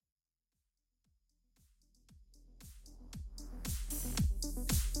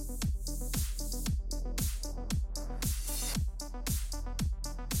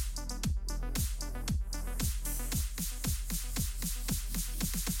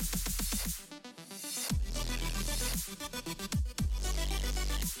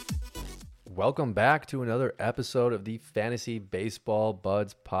welcome back to another episode of the Fantasy Baseball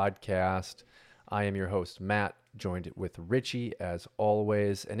Buds podcast. I am your host, Matt, joined with Richie as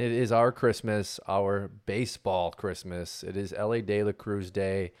always, and it is our Christmas, our baseball Christmas. It is Elly de la Cruz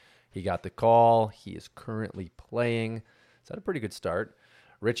Day. He got the call. He is currently playing. Is that a pretty good start?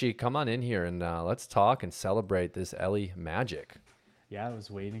 Richie, come on in here and let's talk and celebrate this Elly magic. Yeah, I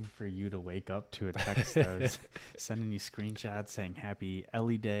was waiting for you to wake up to a text. I was sending you screenshots saying Happy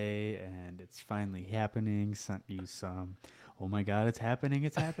Elly Day, and it's finally happening. Sent you some, oh my God, it's happening,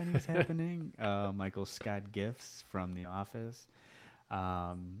 it's happening, it's happening. Michael Scott gifts from The Office.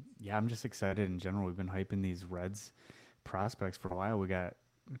 Yeah, I'm just excited in general. We've been hyping these Reds prospects for a while. We got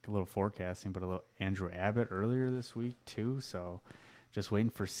a little forecasting, but a little Andrew Abbott earlier this week too. So just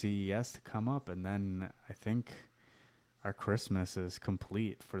waiting for CES to come up, and then I think our Christmas is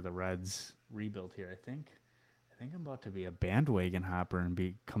complete for the Reds rebuild here. I think I'm about to be a bandwagon hopper and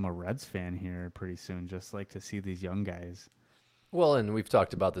become a Reds fan here pretty soon. Just like to see these young guys. Well, and we've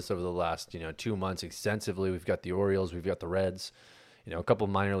talked about this over the last, 2 months extensively. We've got the Orioles, we've got the Reds, a couple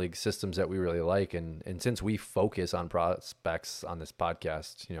minor league systems that we really like. And since we focus on prospects on this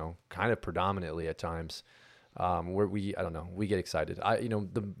podcast, kind of predominantly at times, we get excited.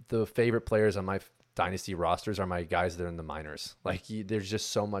 The favorite players on my dynasty rosters are my guys that are in the minors. There's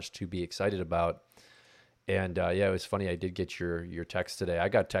just so much to be excited about. And it was funny. I did get your text today. I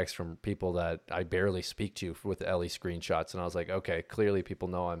got texts from people that I barely speak to with Elly screenshots, and I was like, okay, clearly people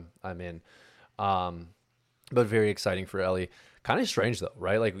know I'm in. But very exciting for Elly. Kind of strange though,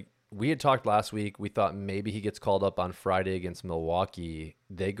 right? Like we had talked last week. We thought maybe he gets called up on Friday against Milwaukee.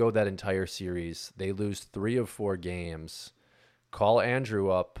 They go that entire series. They lose 3 of 4 games. Call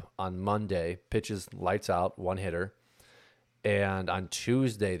Andrew up on Monday, pitches lights out, 1 hitter. And on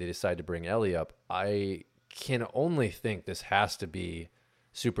Tuesday, they decide to bring Elly up. I can only think this has to be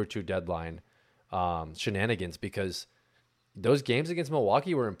Super 2 deadline shenanigans, because those games against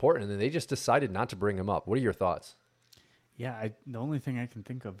Milwaukee were important, and then they just decided not to bring him up. What are your thoughts? Yeah, the only thing I can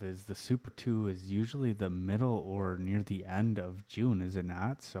think of is the Super 2 is usually the middle or near the end of June, is it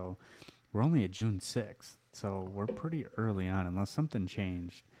not? So we're only at June 6th. So we're pretty early on, unless something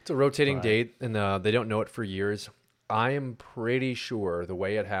changed. It's a rotating date, and they don't know it for years. I am pretty sure the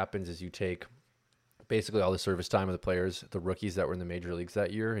way it happens is you take basically all the service time of the players, the rookies that were in the major leagues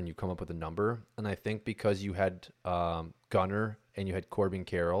that year, and you come up with a number. And I think because you had Gunnar and you had Corbin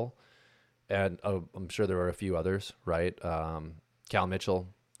Carroll, and I'm sure there were a few others, right? Cal Mitchell.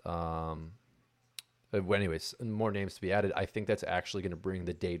 Anyways, more names to be added. I think that's actually going to bring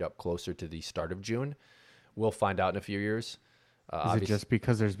the date up closer to the start of June. We'll find out in a few years. Is it just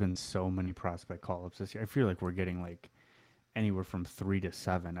because there's been so many prospect call-ups this year? I feel like we're getting anywhere from 3 to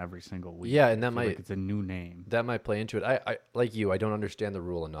 7 every single week. Yeah, and it's a new name. That might play into it. I like you, I don't understand the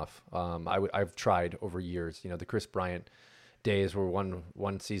rule enough. I've tried over years. The Chris Bryant days were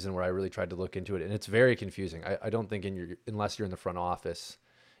one season where I really tried to look into it, and it's very confusing. I don't think unless you're in the front office,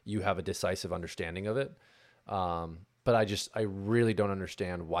 you have a decisive understanding of it. But I really don't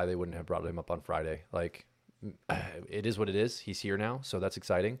understand why they wouldn't have brought him up on Friday. It is what it is. He's here now, so that's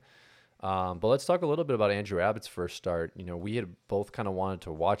exciting. But let's talk a little bit about Andrew Abbott's first start. We had both kind of wanted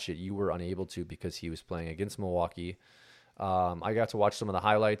to watch it. You were unable to because he was playing against Milwaukee. I got to watch some of the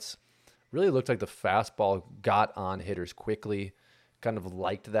highlights. Really looked like the fastball got on hitters quickly. Kind of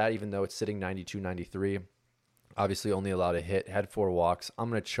liked that, even though it's sitting 92, 93. Obviously only allowed a hit, had 4 walks. I'm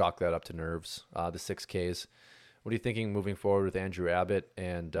going to chalk that up to nerves, the 6 Ks. What are you thinking moving forward with Andrew Abbott,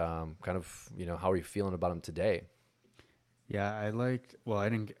 and how are you feeling about him today? Yeah,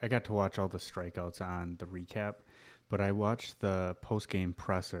 I got to watch all the strikeouts on the recap, but I watched the post-game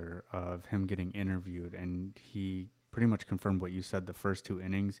presser of him getting interviewed, and he pretty much confirmed what you said. The first 2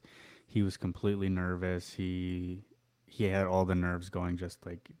 innings, he was completely nervous. He had all the nerves going, just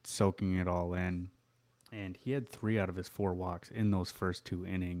soaking it all in. And he had 3 out of his 4 walks in those first 2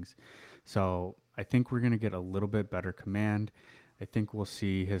 innings. So I think we're going to get a little bit better command. I think we'll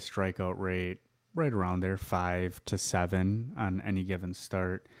see his strikeout rate right around there, 5 to 7 on any given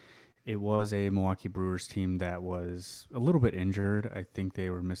start. It was a Milwaukee Brewers team that was a little bit injured. I think they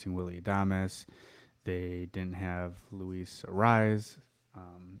were missing Willy Adames. They didn't have Luis Ariz.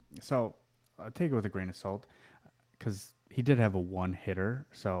 So I'll take it with a grain of salt because he did have a 1-hitter.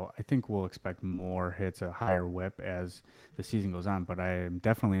 So I think we'll expect more hits, a higher whip as the season goes on. But I am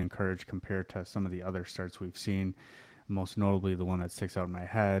definitely encouraged compared to some of the other starts we've seen. Most notably, the one that sticks out in my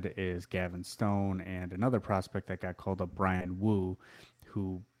head is Gavin Stone and another prospect that got called up, Brian Wu,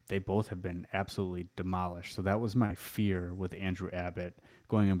 who they both have been absolutely demolished. So that was my fear with Andrew Abbott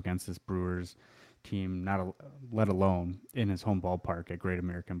going up against this Brewers team, let alone in his home ballpark at Great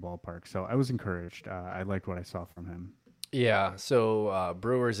American Ballpark. So I was encouraged. I liked what I saw from him. Yeah, so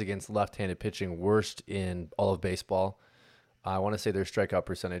Brewers against left-handed pitching, worst in all of baseball. I want to say their strikeout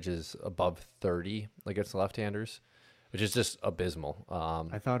percentage is above 30 against left-handers, which is just abysmal.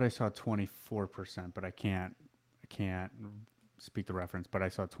 I thought I saw 24%, but I can't speak the reference, but I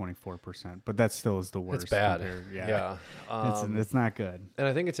saw 24%. But that still is the worst. It's bad. Yeah. It's not good. And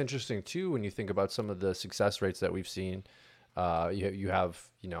I think it's interesting too when you think about some of the success rates that we've seen. You have,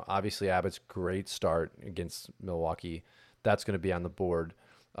 obviously Abbott's great start against Milwaukee. That's going to be on the board.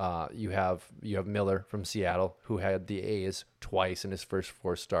 You have Miller from Seattle, who had the A's twice in his first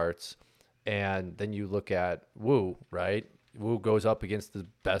 4 starts. And then you look at Wu, right? Wu goes up against the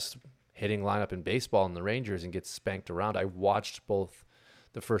best hitting lineup in baseball in the Rangers and gets spanked around. I watched both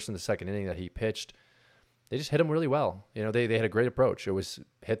the first and the second inning that he pitched. They just hit him really well. They had a great approach. It was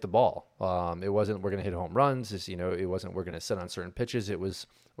hit the ball. It wasn't we're going to hit home runs. It wasn't we're going to sit on certain pitches. It was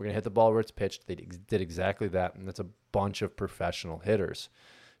we're going to hit the ball where it's pitched. They did exactly that, and that's a bunch of professional hitters.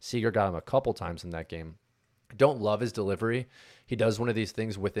 Seager got him a couple times in that game. Don't love his delivery. He does one of these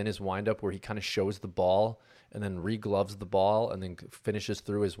things within his windup where he kind of shows the ball and then re-gloves the ball and then finishes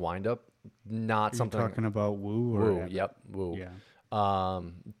through his windup. Not something. Talking about Wu? Woo, yep, Woo. Yeah.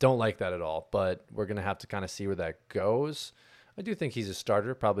 Don't like that at all, but we're going to have to kind of see where that goes. I do think he's a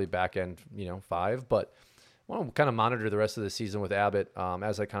starter, probably back end, 5, but I want to kind of monitor the rest of the season with Abbott.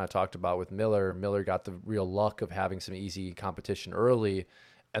 As I kind of talked about with Miller got the real luck of having some easy competition early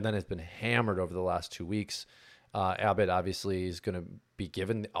and then has been hammered over the last 2 weeks. Abbott obviously is going to be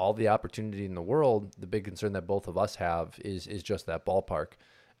given all the opportunity in the world. The big concern that both of us have is just that ballpark.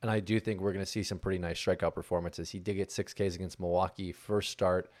 And I do think we're going to see some pretty nice strikeout performances. He did get 6 Ks against Milwaukee first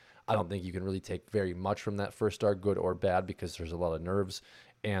start. I don't think you can really take very much from that first start, good or bad, because there's a lot of nerves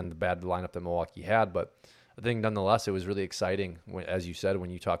and the bad lineup that Milwaukee had. But I think nonetheless, it was really exciting, as you said,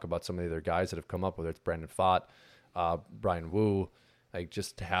 when you talk about some of the other guys that have come up, whether it's Brandon Pfaadt, Brian Wu,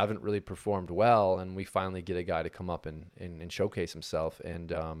 just haven't really performed well. And we finally get a guy to come up and showcase himself.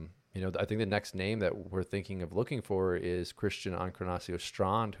 And, I think the next name that we're thinking of looking for is Christian Encarnacio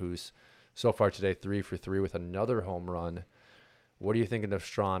Strand, who's so far today 3 for 3 with another home run. What are you thinking of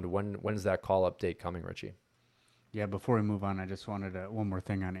Strand? When's that call update coming, Richie? Yeah, before we move on, I just wanted one more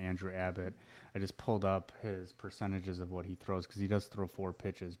thing on Andrew Abbott. I just pulled up his percentages of what he throws because he does throw 4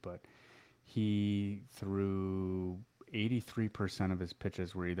 pitches, but he threw 83% of his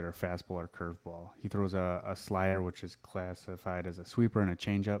pitches were either a fastball or curveball. He throws a slider, which is classified as a sweeper, and a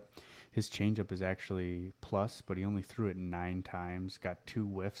changeup. His changeup is actually plus, but he only threw it 9 times, got 2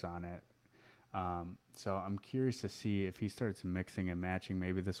 whiffs on it. So I'm curious to see if he starts mixing and matching.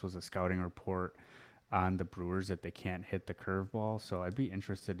 Maybe this was a scouting report on the Brewers that they can't hit the curveball. So I'd be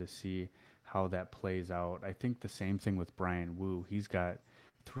interested to see how that plays out. I think the same thing with Brian Wu. He's got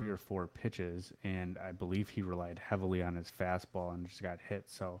 3 or 4 pitches, and I believe he relied heavily on his fastball and just got hit.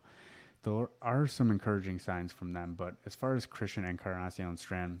 So there are some encouraging signs from them. But as far as Christian Encarnacion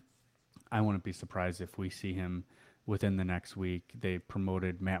Strand, I wouldn't be surprised if we see him within the next week. They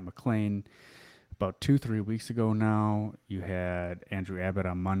promoted Matt McClain about 2-3 weeks ago now. You had Andrew Abbott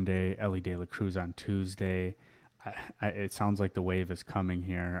on Monday, Elly De La Cruz on Tuesday. It sounds like the wave is coming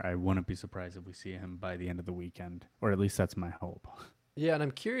here. I wouldn't be surprised if we see him by the end of the weekend, or at least that's my hope. Yeah, and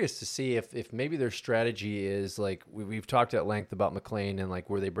I'm curious to see if maybe their strategy is like we've talked at length about McClain and like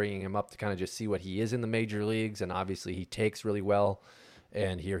were they bringing him up to kind of just see what he is in the major leagues, and obviously he takes really well,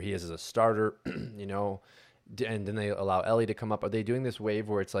 and here he is as a starter, and then they allow Elly to come up. Are they doing this wave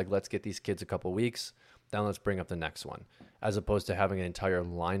where it's like let's get these kids a couple weeks, then let's bring up the next one, as opposed to having an entire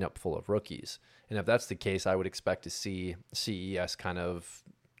lineup full of rookies? And if that's the case, I would expect to see CES kind of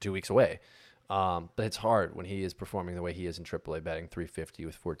 2 weeks away. But it's hard when he is performing the way he is in AAA, batting .350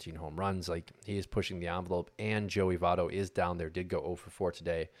 with 14 home runs. Like he is pushing the envelope, and Joey Votto is down there, did go 0 for 4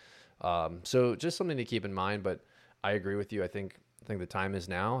 today. So just something to keep in mind. But I agree with you. I think the time is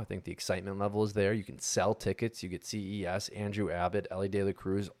now. I think the excitement level is there. You can sell tickets. You get CES, Andrew Abbott, Elly De La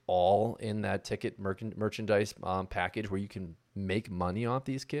Cruz, all in that ticket merchandise package where you can make money off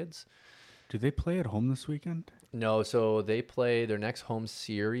these kids. Do they play at home this weekend? No, so they play their next home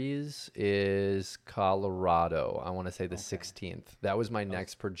series is Colorado. I want to say the 16th. That was my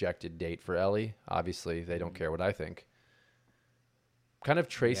next projected date for Elly. Obviously, they don't care what I think. Kind of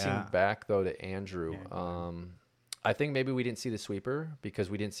tracing back, though, to Andrew. I think maybe we didn't see the sweeper because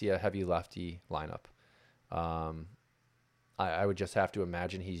we didn't see a heavy lefty lineup. I would just have to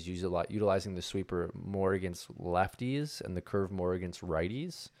imagine he's utilizing the sweeper more against lefties and the curve more against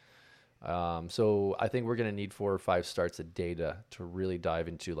righties. So I think we're going to need 4 or 5 starts of data to really dive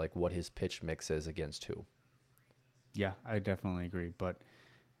into like what his pitch mix is against who. Yeah, I definitely agree. But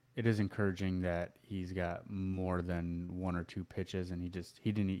it is encouraging that he's got more than 1 or 2 pitches, and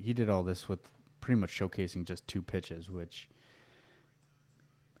he did all this with pretty much showcasing just 2 pitches, which,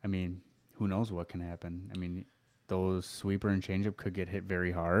 I mean, who knows what can happen. I mean, those sweeper and changeup could get hit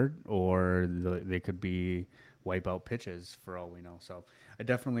very hard, or they could be wipeout pitches for all we know. So I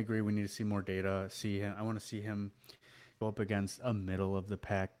definitely agree. We need to see more data. See him. I want to see him go up against a middle of the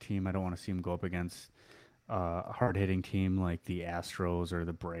pack team. I don't want to see him go up against a hard hitting team like the Astros or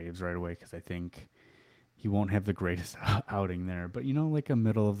the Braves right away, because I think he won't have the greatest outing there. But like a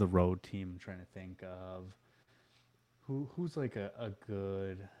middle of the road team. I'm trying to think of who's like a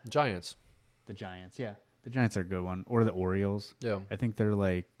good Giants. The Giants, yeah. The Giants are a good one. Or the Orioles. Yeah. I think they're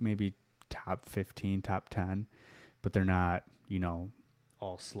like maybe top 15, top 10, but they're not,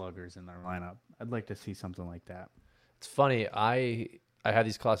 all sluggers in their lineup. I'd like to see something like that. It's funny. I had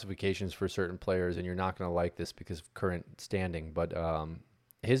these classifications for certain players, and you're not going to like this because of current standing, but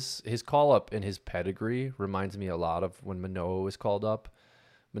his call up and his pedigree reminds me a lot of when Manoah was called up.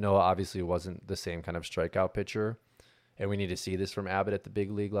 Manoah obviously wasn't the same kind of strikeout pitcher, and we need to see this from Abbott at the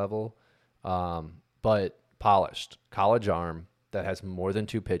big league level. But polished, college arm that has more than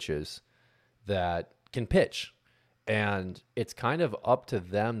 2 pitches that can pitch. And it's kind of up to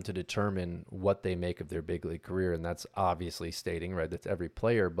them to determine what they make of their big league career. And that's obviously stating, right, that's every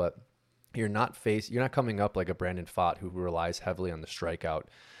player, but you're not coming up like a Brandon Pfaadt who relies heavily on the strikeout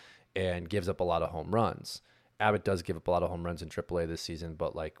and gives up a lot of home runs. Abbott does give up a lot of home runs in AAA this season,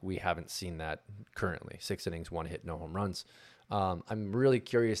 but like we haven't seen that currently. 6 innings, 1 hit, no home runs. I'm really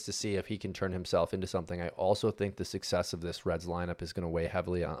curious to see if he can turn himself into something. I also think the success of this Reds lineup is going to weigh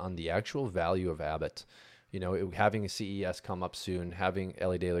heavily on the actual value of Abbott. Having a CES come up soon, having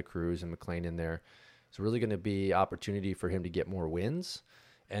Elly De La Cruz and McLean in there, it's really going to be opportunity for him to get more wins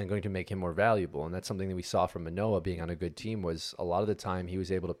and going to make him more valuable. And that's something that we saw from Manoah being on a good team was a lot of the time he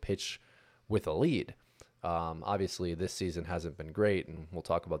was able to pitch with a lead. Obviously, this season hasn't been great, and we'll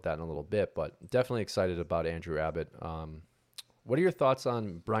talk about that in a little bit, but definitely excited about Andrew Abbott. What are your thoughts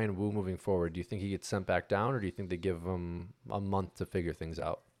on Brian Wu moving forward? Do you think he gets sent back down, or do you think they give him a month to figure things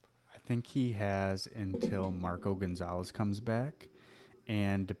out? I think he has until Marco Gonzalez comes back.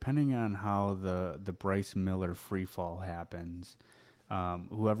 And depending on how the Bryce Miller free fall happens,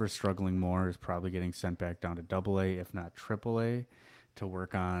 whoever's struggling more is probably getting sent back down to AA, if not AAA, to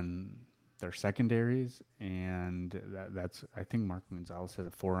work on their secondaries. And that's I think Marco Gonzalez has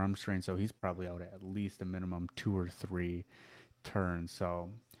a forearm strain, so he's probably out at least a minimum 2 or 3 turns. So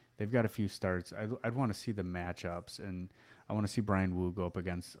they've got a few starts. I'd want to see the matchups, and I want to see Brian Wu go up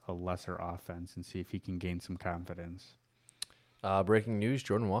against a lesser offense and see if he can gain some confidence. Breaking news: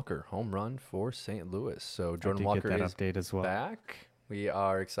 Jordan Walker home run for St. Louis. So Jordan Walker get that is update as well. Back. We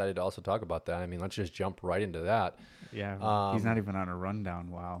are excited to also talk about that. I mean, let's just jump right into that. Yeah, he's not even on a rundown.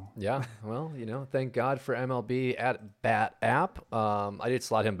 Wow. Yeah, well, thank God for MLB at Bat app. I did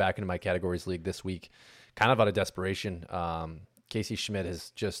slot him back into my categories league this week, kind of out of desperation. Casey Schmidt has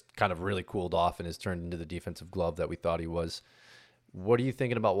just kind of really cooled off and has turned into the defensive glove that we thought he was. What are you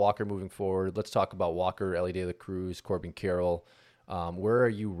thinking about Walker moving forward? Let's talk about Walker, Elly De La Cruz, Corbin Carroll. Where are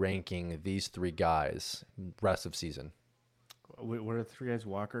you ranking these 3 guys rest of season? What are the 3 guys?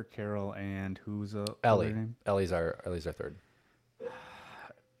 Walker, Carroll, and who's Elly. Name? Elly's our 3rd.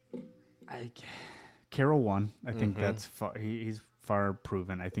 Carroll won. I think that's far, he's far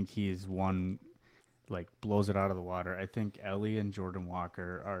proven. I think he's one, like blows it out of the water. I think Elly and Jordan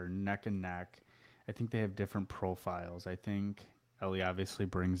Walker are neck and neck. I think they have different profiles. I think Elly obviously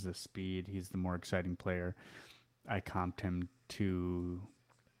brings the speed. He's the more exciting player. I comped him to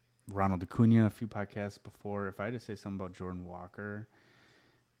Ronald Acuna a few podcasts before. If I had to say something about Jordan Walker,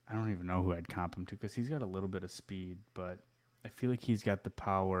 I don't even know who I'd comp him to because he's got a little bit of speed, but I feel like he's got the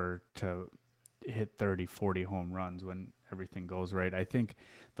power to hit 30, 40 home runs when everything goes right. I think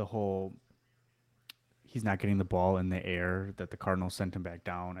he's not getting the ball in the air that the Cardinals sent him back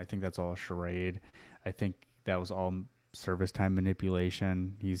down. I think that's all a charade. I think that was all service time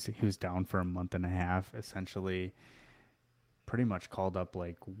manipulation. He was down for a month and a half, essentially pretty much called up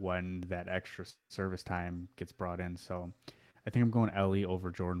like when that extra service time gets brought in. So I think I'm going Elly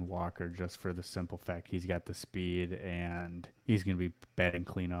over Jordan Walker just for the simple fact he's got the speed and he's going to be batting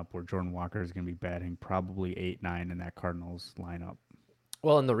cleanup, where Jordan Walker is going to be batting probably 8-9 in that Cardinals lineup.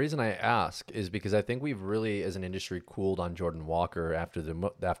 Well, and the reason I ask is because I think we've really, as an industry, cooled on Jordan Walker after the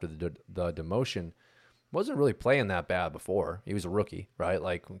demotion. wasn't really playing that bad before. He was a rookie, right?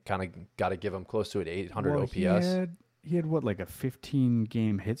 Like, kind of got to give him close to an 800 Well, OPS. he had what, like a 15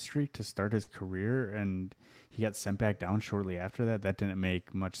 game hit streak to start his career, and he got sent back down shortly after that. That didn't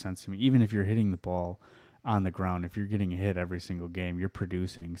make much sense to me. Even if you're hitting the ball on the ground, if you're getting a hit every single game, you're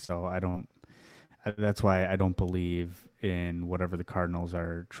producing. So that's why I don't believe in whatever the Cardinals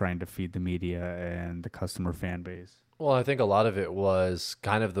are trying to feed the media and the customer fan base. Well, I think a lot of it was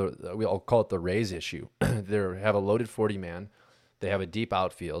kind of I'll call it the Rays issue. They have a loaded 40 man. They have a deep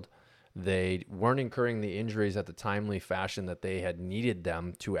outfield. They weren't incurring the injuries at the timely fashion that they had needed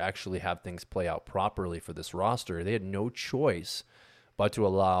them to actually have things play out properly for this roster. They had no choice but to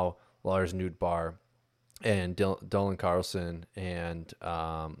allow Lars Nootbaar and Dylan Carlson and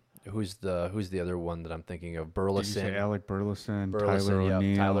who's the other one that I'm thinking of? Burleson. Did you say Alec Burleson,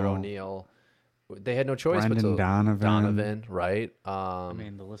 Tyler O'Neill. They had no choice but to Donovan, right? I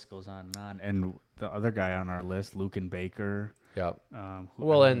mean, the list goes on and on. And the other guy on our list, Lucan Baker. Yeah.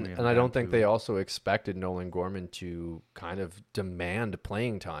 Well, and I don't think they also expected Nolan Gorman to kind of demand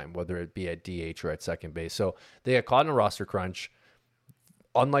playing time, whether it be at DH or at second base. So they got caught in a roster crunch.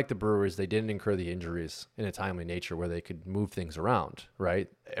 Unlike the Brewers, they didn't incur the injuries in a timely nature where they could move things around, right?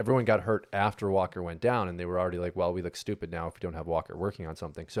 Everyone got hurt after Walker went down, and they were already like, well, we look stupid now if we don't have Walker working on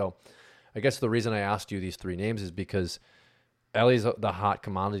something. So I guess the reason I asked you these three names is because Elly's the hot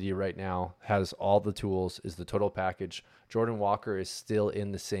commodity right now, has all the tools, is the total package. Jordan Walker is still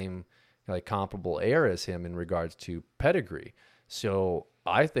in the same like comparable air as him in regards to pedigree. So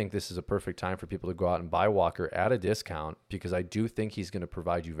I think this is a perfect time for people to go out and buy Walker at a discount because I do think he's going to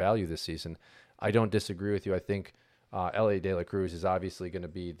provide you value this season. I don't disagree with you. I think Elly De La Cruz is obviously going to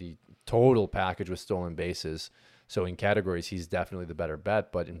be the total package with stolen bases. So in categories, he's definitely the better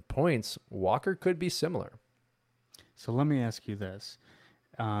bet. But in points, Walker could be similar. So let me ask you this.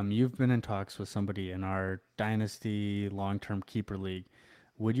 You've been in talks with somebody in our Dynasty long-term keeper league.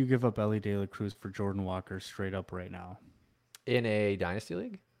 Would you give up Elly De La Cruz for Jordan Walker straight up right now? In a Dynasty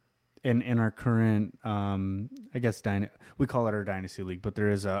league? In our current, I guess, we call it our Dynasty league, but there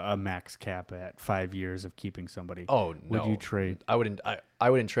is a max cap at 5 years of keeping somebody. Oh, no. Would you trade? I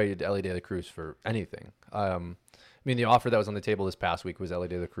wouldn't trade Elly De La Cruz for anything. I mean, the offer that was on the table this past week was Elly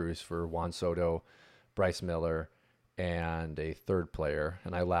De La Cruz for Juan Soto, Bryce Miller, and a third player,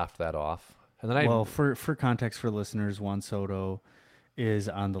 and I laughed that off. And then for context for listeners, Juan Soto is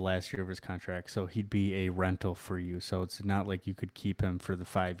on the last year of his contract, so he'd be a rental for you. So it's not like you could keep him for the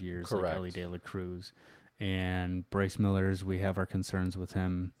 5 years. Correct. Like Elly De La Cruz. And Bryce Miller's, we have our concerns with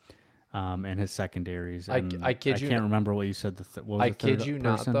him and his secondaries. And I kid you. I can't remember what you said. I kid you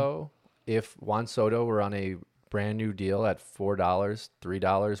not, though. If Juan Soto were on a brand new deal at $4,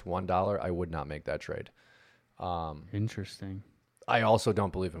 $3, $1, I would not make that trade. Interesting. I also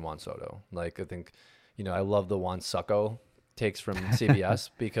don't believe in Juan Soto. Like, I think, I love the Juan Succo takes from CBS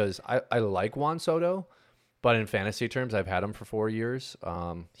because I like Juan Soto, but in fantasy terms, I've had him for 4 years.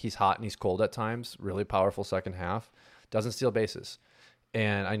 He's hot and he's cold at times, really powerful second half, doesn't steal bases.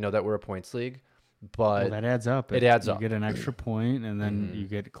 And I know that we're a points league, but that adds up. It adds up. You get an extra point, and then you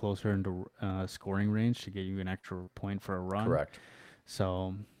get closer into scoring range to get you an extra point for a run. Correct.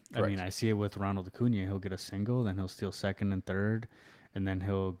 So, Correct. I mean, I see it with Ronald Acuna. He'll get a single, then he'll steal second and third, and then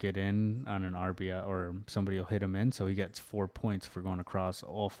he'll get in on an RBI or somebody will hit him in. So he gets 4 points for going across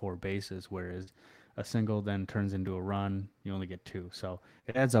all 4 bases, whereas a single then turns into a run. You only get 2. So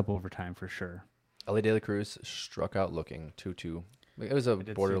it adds up over time for sure. Elly De La Cruz struck out looking 2-2. It was a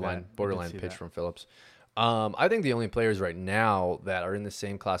borderline pitch from Phillips. I think the only players right now that are in the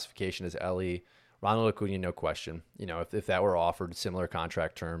same classification as Elly, Ronald Acuna, no question. If that were offered similar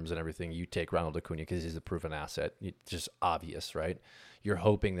contract terms and everything, you take Ronald Acuna because he's a proven asset. It's just obvious, right? You're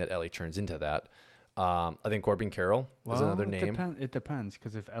hoping that Elly turns into that. I think Corbin Carroll is another name. It depends,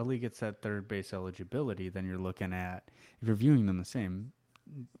 because if Elly gets that third base eligibility, then you're looking at, if you're viewing them the same,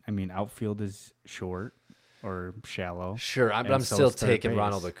 I mean, outfield is short or shallow. Sure, but I'm still taking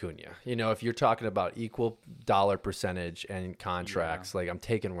Ronald Acuna. If you're talking about equal dollar percentage and contracts, like I'm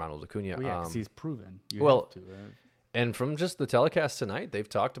taking Ronald Acuna. Well, yeah, because he's proven. And from just the telecast tonight, they've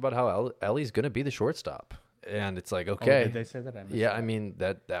talked about how Elly's going to be the shortstop, and it's like, okay, did they say that? I mean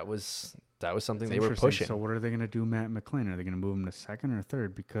that was something they were pushing. So what are they going to do, Matt McClain? Are they going to move him to second or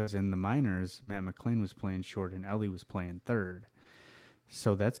third? Because in the minors, Matt McClain was playing short and Elly was playing third.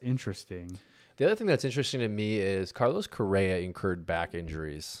 So that's interesting. The other thing that's interesting to me is Carlos Correa incurred back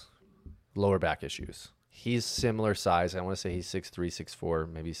injuries, lower back issues. He's similar size. I want to say he's 6'3",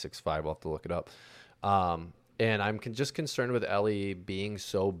 6'4", maybe 6'5". We'll have to look it up. And I'm just concerned with Elly being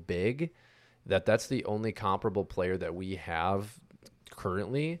so big that's the only comparable player that we have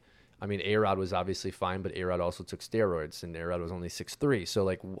currently. I mean, A-Rod was obviously fine, but A-Rod also took steroids, and A-Rod was only 6'3". So,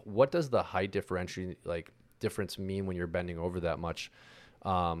 like, what does the height difference mean when you're bending over that much?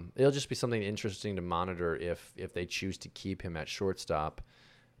 It'll just be something interesting to monitor if they choose to keep him at shortstop.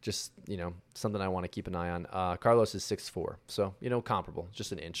 Just, something I want to keep an eye on. Carlos is 6'4", so, comparable,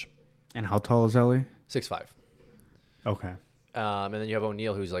 just an inch. And how tall is Elly? 6'5". Okay. And then you have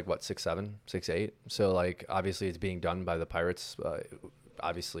O'Neill, who's like, what, 6'7", 6'8"? So, like, obviously it's being done by the Pirates.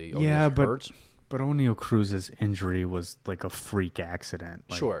 Obviously, O'Neill's hurt. But O'Neill Cruz's injury was like a freak accident.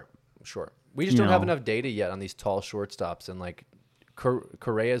 Like, Sure. We just don't have enough data yet on these tall shortstops. And, like,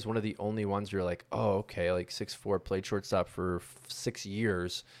 Correa is one of the only ones where you're like, oh, okay, like 6'4", played shortstop for 6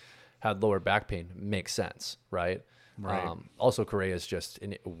 years, had lower back pain. Makes sense, right? Right. Also, Correa is just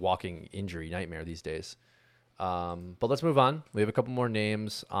a walking injury nightmare these days. But let's move on. We have a couple more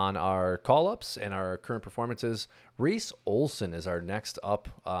names on our call-ups and our current performances. Reese Olson is our next up.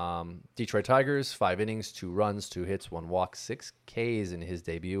 Detroit Tigers, 5 innings, 2 runs, 2 hits, 1 walk, 6 Ks in his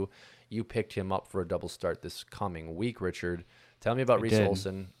debut. You picked him up for a double start this coming week, Richard. Tell me about Reese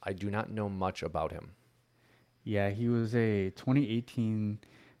Olson. I do not know much about him. Yeah, he was a 2018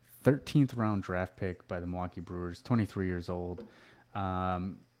 13th round draft pick by the Milwaukee Brewers, 23 years old.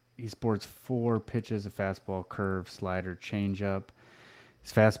 He sports 4 pitches: a fastball, curve, slider, changeup.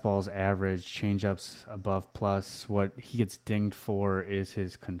 His fastball's average, changeup's above plus. What he gets dinged for is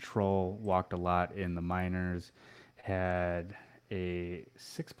his control. Walked a lot in the minors. Had a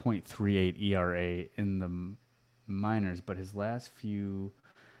 6.38 ERA in the minors, but his last few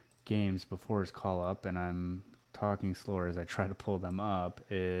games before his call up, and I'm talking slower as I try to pull them up,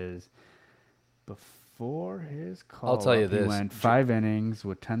 is before his call I'll tell you up, he this. went 5 innings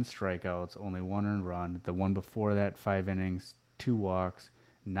with 10 strikeouts, only 1 earned run. The one before that, 5 innings, 2 walks,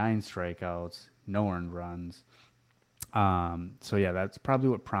 9 strikeouts, no earned runs. So yeah, that's probably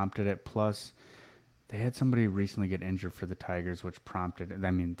what prompted it. Plus, they had somebody recently get injured for the Tigers, which prompted it.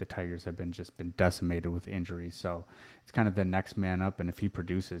 I mean, the Tigers have been decimated with injuries, so it's kind of the next man up. And if he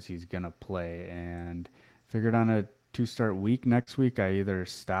produces, he's gonna play. And figured on a 2-start week next week, I either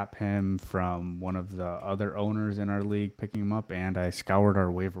stop him from one of the other owners in our league picking him up, and I scoured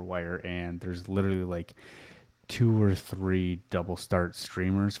our waiver wire, and there's literally like 2 or 3 double start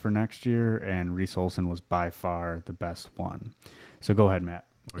streamers for next year, and Reese Olson was by far the best one. So go ahead, Matt.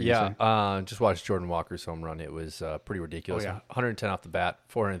 Yeah, just watched Jordan Walker's home run. It was pretty ridiculous. Oh, yeah. 110 off the bat,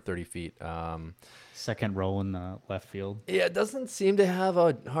 430 feet. Second row in the left field. Yeah, it doesn't seem to have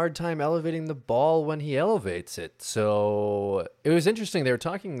a hard time elevating the ball when he elevates it. So it was interesting. They were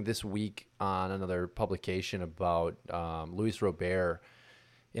talking this week on another publication about Luis Robert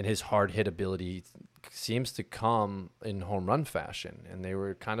and his hard hit ability seems to come in home run fashion. And they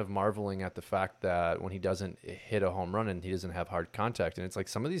were kind of marveling at the fact that when he doesn't hit a home run and he doesn't have hard contact, and it's like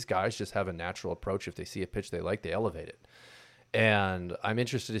some of these guys just have a natural approach. If they see a pitch they like, they elevate it. And I'm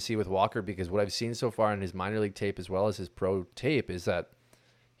interested to see with Walker, because what I've seen so far in his minor league tape as well as his pro tape is that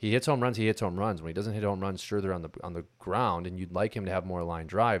he hits home runs. When he doesn't hit home runs, sure, they're on the ground, and you'd like him to have more line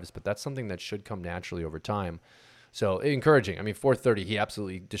drives, but that's something that should come naturally over time. So encouraging. I mean, 430, he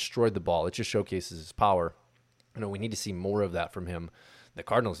absolutely destroyed the ball. It just showcases his power. We need to see more of that from him. The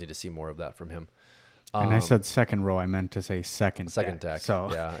Cardinals need to see more of that from him. And I said second row. I meant to say second deck. So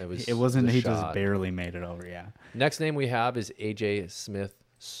yeah, it wasn't. He shot. Just barely made it over. Yeah. Next name we have is AJ Smith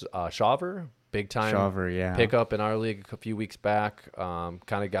Shawver. Big time Shawver, yeah. Pickup in our league a few weeks back. Kind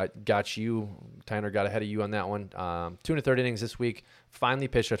of got you. Tyner got ahead of you on that one. 2 1/3 innings this week. Finally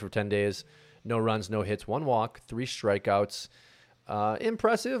pitched after 10 days. No runs, no hits, 1 walk, 3 strikeouts.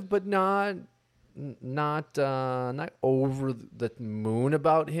 Impressive, but not over the moon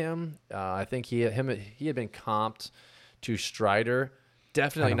about him. I think he had been comped to Strider.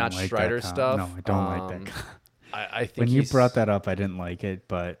 Definitely not like Strider stuff. No, I don't like that. I think when you brought that up, I didn't like it,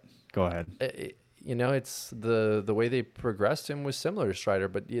 but go ahead. It's the way they progressed him was similar to Strider,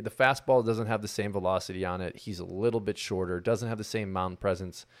 but the fastball doesn't have the same velocity on it. He's a little bit shorter, doesn't have the same mound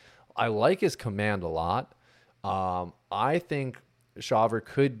presence. I like his command a lot. I think Shawver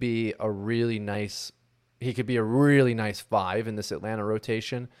could be a really nice 5 in this Atlanta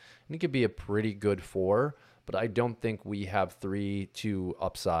rotation, and he could be a pretty good 4, but I don't think we have 3-2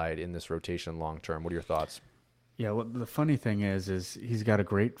 upside in this rotation long term. What are your thoughts? Yeah, well, the funny thing is he's got a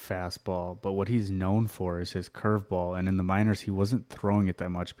great fastball, but what he's known for is his curveball, and in the minors he wasn't throwing it that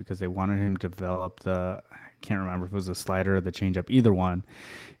much because they wanted him to develop I can't remember if it was the slider or the changeup, either one.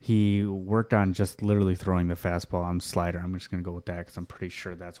 He worked on just literally throwing the fastball on slider. I'm just going to go with that because I'm pretty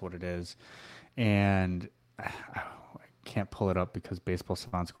sure that's what it is. And I can't pull it up because baseball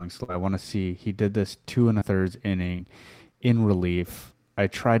savant's going slow. I want to see. He did this 2 1/3 inning in relief. I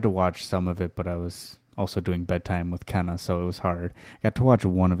tried to watch some of it, but I was also doing bedtime with Kenna, so it was hard. Got to watch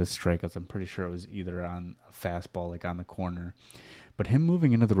one of his strikeouts. I'm pretty sure it was either on a fastball, like on the corner. But him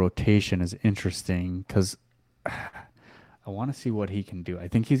moving into the rotation is interesting because I want to see what he can do. I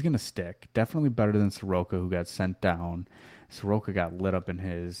think he's going to stick. Definitely better than Soroka, who got sent down. Soroka got lit up in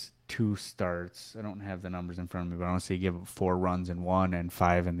his 2 starts. I don't have the numbers in front of me, but I want to say he gave up 4 runs in one and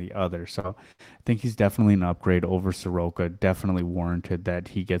 5 in the other. So I think he's definitely an upgrade over Soroka. Definitely warranted that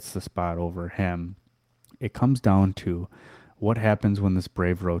he gets the spot over him. It comes down to what happens when this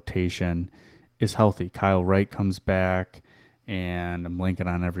Brave rotation is healthy. Kyle Wright comes back, and I'm blanking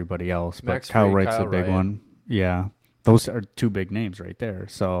on everybody else, but Max Kyle Fried, Wright's Kyle a big Wright. one. Yeah, those are 2 big names right there.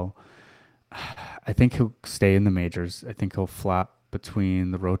 So I think he'll stay in the majors. I think he'll flop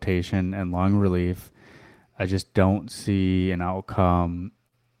between the rotation and long relief. I just don't see an outcome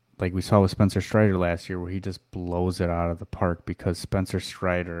like we saw with Spencer Strider last year where he just blows it out of the park because Spencer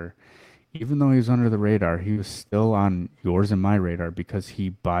Strider, even though he was under the radar, he was still on yours and my radar because he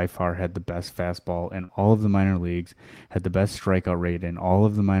by far had the best fastball in all of the minor leagues, had the best strikeout rate in all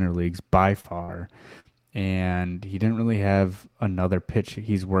of the minor leagues by far. And he didn't really have another pitch.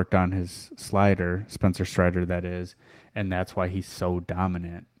 He's worked on his slider, Spencer Strider, that is, and that's why he's so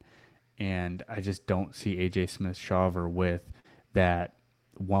dominant. And I just don't see AJ Smith Shawver with that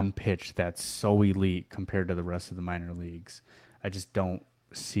one pitch that's so elite compared to the rest of the minor leagues. I just don't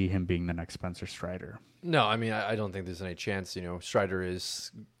see him being the next Spencer Strider. No, I mean, I don't think there's any chance. Strider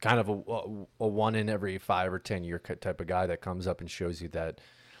is kind of a one in every 5 or 10 year type of guy that comes up and shows you that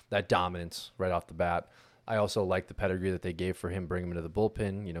dominance right off the bat. I also like the pedigree that they gave for him, bring him into the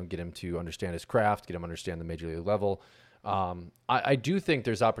bullpen, get him to understand his craft, get him to understand the major league level. I do think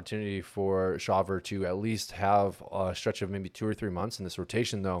there's opportunity for Shawver to at least have a stretch of maybe 2 or 3 months in this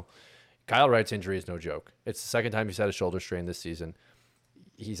rotation, though. Kyle Wright's injury is no joke. It's the second time he's had a shoulder strain this season.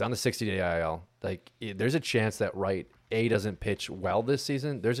 He's on the 60-day IL. There's a chance that Wright, doesn't pitch well this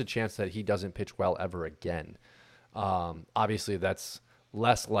season. There's a chance that he doesn't pitch well ever again. Obviously, that's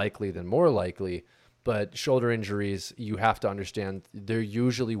less likely than more likely, but shoulder injuries, you have to understand, they're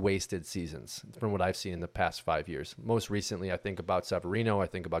usually wasted seasons from what I've seen in the past 5 years. Most recently, I think about Severino. I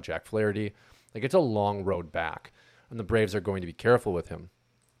think about Jack Flaherty. It's a long road back, and the Braves are going to be careful with him.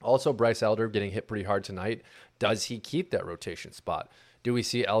 Also, Bryce Elder getting hit pretty hard tonight. Does he keep that rotation spot? Do we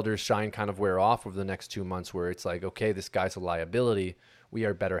see Elder's shine kind of wear off over the next 2 months where it's like, okay, this guy's a liability. We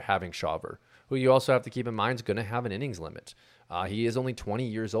are better having Shawver, who you also have to keep in mind is going to have an innings limit. He is only 20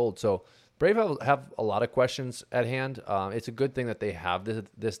 years old. So Brave have a lot of questions at hand. It's a good thing that they have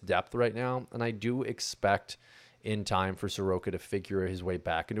this depth right now. And I do expect in time for Soroka to figure his way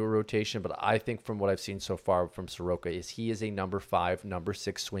back into a rotation. But I think from what I've seen so far from Soroka is he is a number 5, number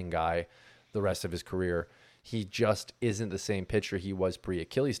 6 swing guy the rest of his career. He just isn't the same pitcher he was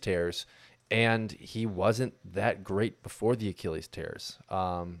pre-Achilles tears. And he wasn't that great before the Achilles tears.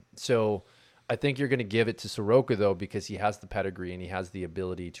 So I think you're going to give it to Soroka, though, because he has the pedigree and he has the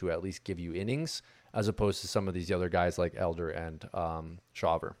ability to at least give you innings as opposed to some of these other guys like Elder and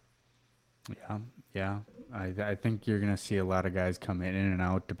Shawver. Yeah. I think you're going to see a lot of guys come in and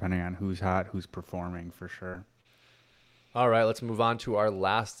out depending on who's hot, who's performing for sure. All right, let's move on to our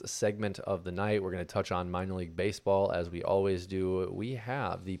last segment of the night. We're going to touch on minor league baseball as we always do. We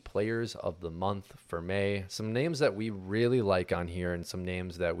have the players of the month for May. Some names that we really like on here and some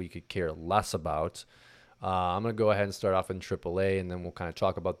names that we could care less about. I'm going to go ahead and start off in AAA, and then we'll kind of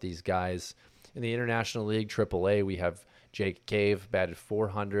talk about these guys. In the International League, AAA, we have Jake Cave, batted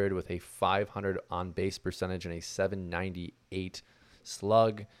 .400 with a .500 on-base percentage and a .798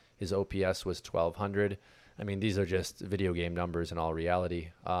 slug. His OPS was .1200. I mean, these are just video game numbers in all reality.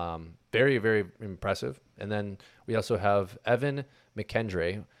 Very, very impressive. And then we also have Evan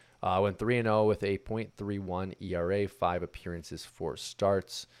McKendry, went 3-0 with a .31 ERA, 5 appearances, 4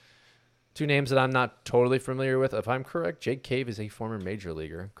 starts. Two names that I'm not totally familiar with. If I'm correct, Jake Cave is a former major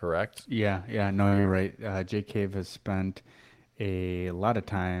leaguer, correct? Yeah, no, you're right. Jake Cave has spent a lot of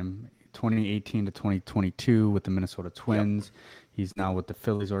time, 2018 to 2022, with the Minnesota Twins. Yep. He's now with the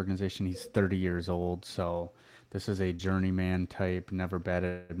Phillies organization. He's 30 years old, so this is a journeyman type. Never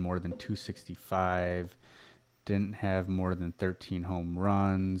batted more than .265. Didn't have more than 13 home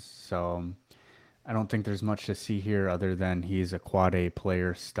runs, so I don't think there's much to see here other than he's a quad A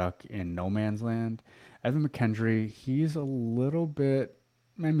player stuck in no man's land. Evan McKendry, he's a little bit,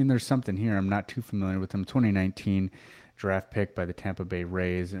 I mean, there's something here. I'm not too familiar with him. 2019 draft pick by the Tampa Bay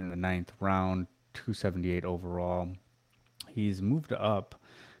Rays in the 9th round, 278 overall. He's moved up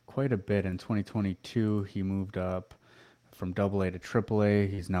quite a bit in 2022. He moved up from AA to AAA.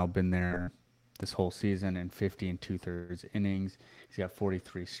 He's now been there this whole season in 50 2/3 innings. He's got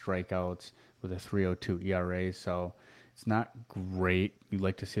 43 strikeouts with a 3.02 ERA. So it's not great. You'd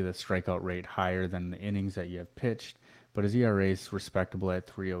like to see the strikeout rate higher than the innings that you have pitched, but his ERA is respectable at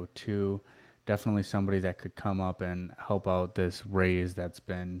 3.02. Definitely somebody that could come up and help out this Rays that's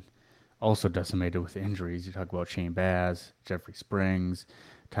been also decimated with injuries. You talk about Shane Baz, Jeffrey Springs,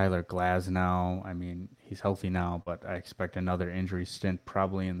 Tyler Glasnow. I mean, he's healthy now, but I expect another injury stint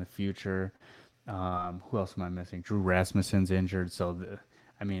probably in the future. Who else am I missing? Drew Rasmussen's injured. So,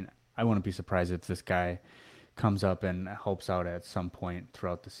 I wouldn't be surprised if this guy comes up and helps out at some point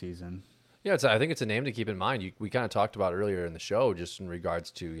throughout the season. Yeah, I think it's a name to keep in mind. We kind of talked about earlier in the show, just in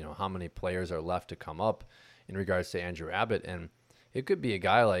regards to how many players are left to come up in regards to Andrew Abbott, and it could be a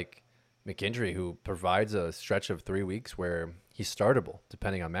guy like McKendry who provides a stretch of 3 weeks where he's startable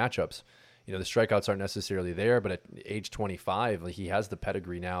depending on matchups. The strikeouts aren't necessarily there, but at age 25, he has the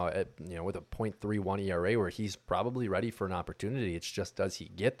pedigree now at with a .31 ERA where he's probably ready for an opportunity. It's just, does he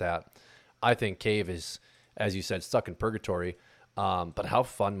get that? I think Cave is, as you said, stuck in purgatory. But how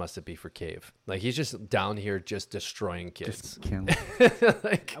fun must it be for Cave? Like, he's just down here just destroying kids. Just killing.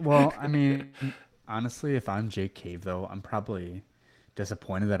 Honestly, if I'm Jake Cave, though, I'm probably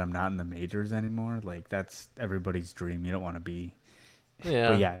disappointed that I'm not in the majors anymore. Like, that's everybody's dream. You don't want to be. Yeah.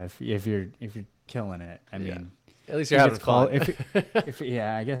 But yeah, if you're killing it, I mean, at least you're having fun.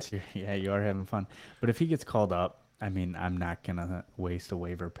 I guess you are having fun. But if he gets called up, I mean, I'm not gonna waste a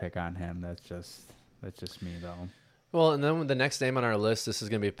waiver pick on him. That's just me, though. Well, and then the next name on our list, this is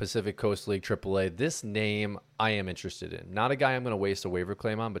going to be Pacific Coast League AAA. This name I am interested in. Not a guy I'm going to waste a waiver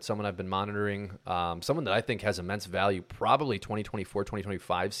claim on, but someone I've been monitoring, someone that I think has immense value, probably 2024,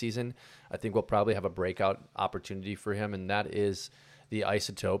 2025 season. I think we'll probably have a breakout opportunity for him, and that is the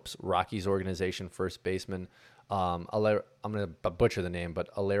Isotopes, Rockies organization first baseman. I'm going to butcher the name, but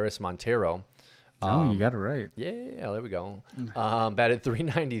Alaris Montero. You got it right. Yeah, there we go. Batted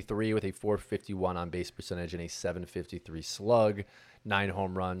 .393 with a .451 on base percentage and a .753 slug, 9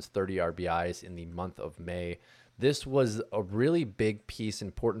 home runs, 30 RBIs in the month of May. This was a really big piece,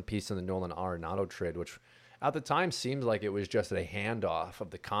 important piece in the Nolan Arenado trade, which at the time seemed like it was just a handoff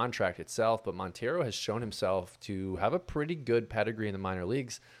of the contract itself. But Montero has shown himself to have a pretty good pedigree in the minor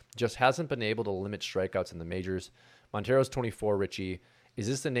leagues, just hasn't been able to limit strikeouts in the majors. Montero's 24, Richie. Is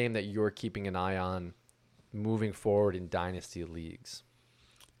this the name that you're keeping an eye on moving forward in dynasty leagues?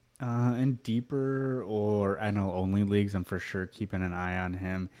 In deeper or NL only leagues, I'm for sure keeping an eye on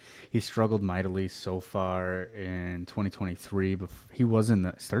him. He struggled mightily so far in 2023, but he was in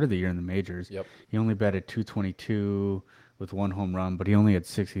the start of the year in the majors. Yep. He only batted .222 with 1 home run, but he only had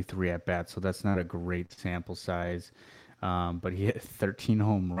 63 at bats, so that's not a great sample size. But he hit 13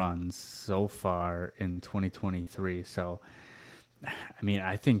 home runs so far in 2023. So, I mean,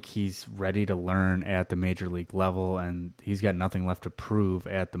 I think he's ready to learn at the major league level, and he's got nothing left to prove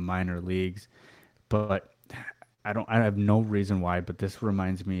at the minor leagues. But I have no reason why, but this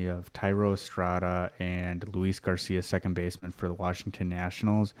reminds me of Thairo Estrada and Luis Garcia, second baseman for the Washington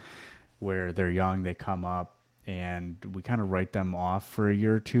Nationals, where they're young, they come up, and we kind of write them off for a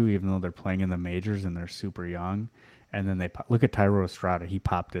year or two, even though they're playing in the majors and they're super young. And then look at Thairo Estrada. He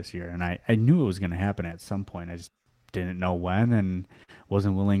popped this year, and I knew it was going to happen at some point. I just didn't know when and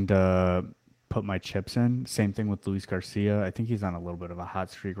wasn't willing to put my chips in. Same thing with Luis Garcia. I think he's on a little bit of a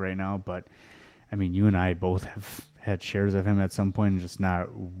hot streak right now, but I mean, you and I both have had shares of him at some point and just not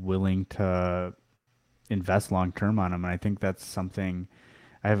willing to invest long-term on him. And I think that's something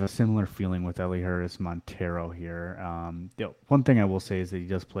I have a similar feeling with Elly Montero here. One thing I will say is that he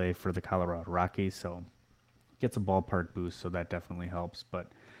does play for the Colorado Rockies, so gets a ballpark boost, so that definitely helps.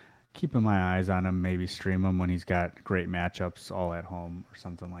 But keeping my eyes on him, maybe stream him when he's got great matchups all at home or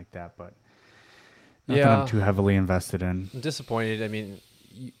something like that. But nothing I'm too heavily invested in. I'm disappointed. I mean,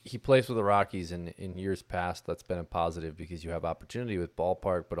 he plays for the Rockies, and in years past, that's been a positive because you have opportunity with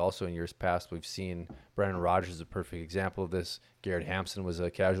ballpark. But also in years past, we've seen Brendan Rodgers is a perfect example of this. Garrett Hampson was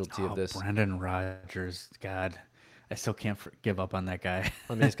a casualty of this. Brendan Rodgers, God. I still can't give up on that guy.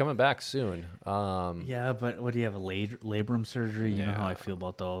 I mean, he's coming back soon. Yeah, but what do you have, a labrum surgery? You know how I feel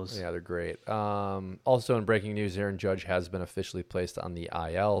about those. Yeah, they're great. Also, in breaking news, Aaron Judge has been officially placed on the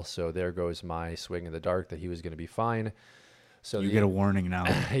IL, so there goes my swing in the dark that he was going to be fine. So you get a warning now.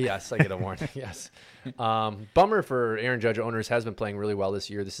 Yes, I get a warning, yes. Bummer for Aaron Judge owners, has been playing really well this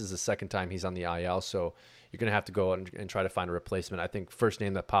year. This is the second time he's on the IL, so you're going to have to go and try to find a replacement. I think first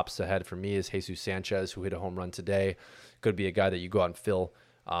name that pops ahead for me is Jesus Sanchez, who hit a home run today. Could be a guy that you go out and fill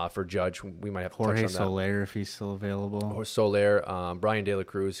for Judge. We might have to touch on that. Jorge Soler, if he's still available. Or Soler, Brian De La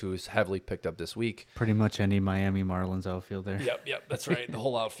Cruz, who's heavily picked up this week. Pretty much any Miami Marlins outfielder. Yep, that's right. The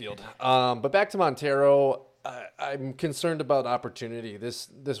whole outfield. But back to Montero. I'm concerned about opportunity.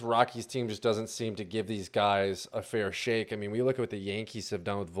 This Rockies team just doesn't seem to give these guys a fair shake. I mean, we look at what the Yankees have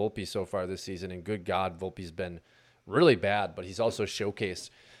done with Volpe so far this season, and good God, Volpe's been really bad, but he's also showcased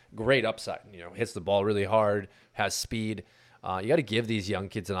great upside. Hits the ball really hard, has speed. You got to give these young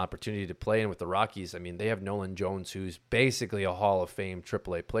kids an opportunity to play. And with the Rockies, I mean, they have Nolan Jones, who's basically a Hall of Fame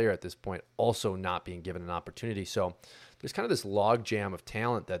AAA player at this point, also not being given an opportunity. So there's kind of this log jam of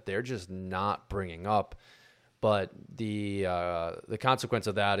talent that they're just not bringing up. But the consequence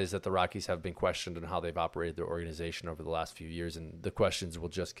of that is that the Rockies have been questioned on how they've operated their organization over the last few years, and the questions will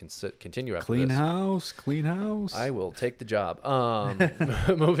just continue after Clean this. Clean house. I will take the job.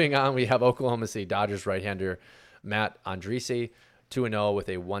 Moving on, we have Oklahoma City Dodgers right-hander Matt Andriese, 2-0 with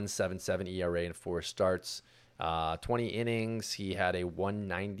a 1.77 ERA in 4 starts. 20 innings. He had a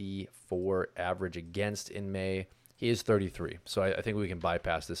 194 average against in May. He is 33, so I think we can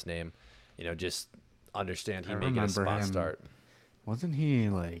bypass this name. Just understand he may get a spot start. Wasn't he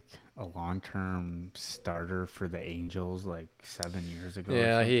like a long-term starter for the Angels like 7 years ago?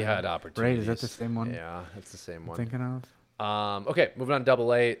 Yeah, he had opportunities. Right, is that the same one? Yeah, that's the same one. Thinking of? Okay, moving on to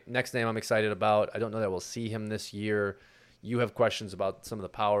Double-A. Next name I'm excited about. I don't know that we'll see him this year. You have questions about some of the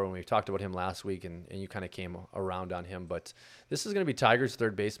power when we talked about him last week, and you kind of came around on him. But this is going to be Tigers'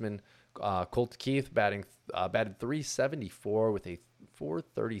 third baseman, Colt Keith, batted .374 with a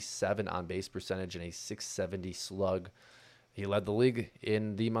 .437 on base percentage and a .670 slug. He led the league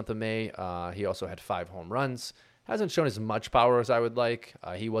in the month of May. He also had 5 home runs. Hasn't shown as much power as I would like.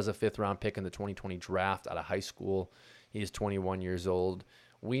 He was a 5th-round pick in the 2020 draft out of high school. He is 21 years old.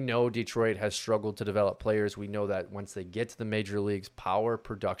 We know Detroit has struggled to develop players. We know that once they get to the major leagues, power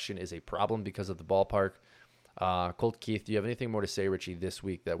production is a problem because of the ballpark. Colt Keith, do you have anything more to say, Richie, this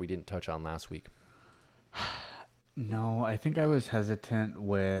week that we didn't touch on last week? No, I think I was hesitant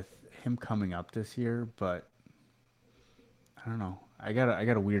with him coming up this year, but I don't know. I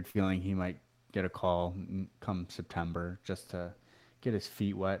got a weird feeling he might get a call come September just to get his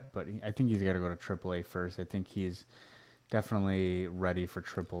feet wet. But I think he's got to go to AAA first. I think he's definitely ready for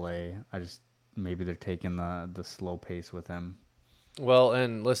AAA. Maybe they're taking the slow pace with him. Well,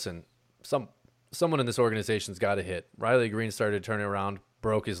 and listen, someone in this organization's got to hit. Riley Green started turning around,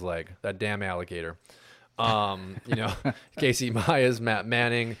 broke his leg. That damn alligator. Casey Myers, Matt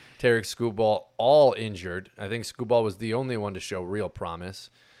Manning, Tarek Skubal, all injured. I think Skubal was the only one to show real promise.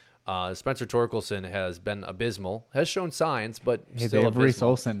 Spencer Torkelson has been abysmal, has shown signs, but still they have abysmal. Reese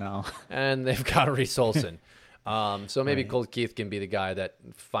Olson now. And they've got Reese Olson. So maybe Right. Colt Keith can be the guy that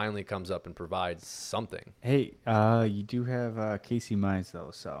finally comes up and provides something. Hey, you do have Casey Myers,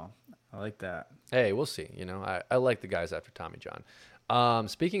 though, so I like that. Hey, we'll see. I like the guys after Tommy John.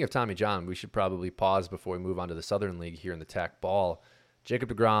 Speaking of Tommy John, we should probably pause before we move on to the Southern League here in the TAC ball. Jacob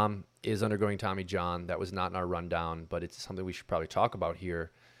DeGrom is undergoing Tommy John. That was not in our rundown, but it's something we should probably talk about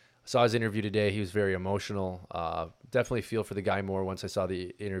here. I saw his interview today. He was very emotional. Definitely feel for the guy more once I saw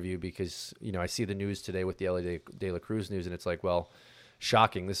the interview because, I see the news today with the Elly de la Cruz news, and it's like, well,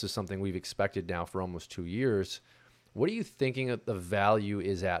 shocking. This is something we've expected now for almost 2 years. What are you thinking that the value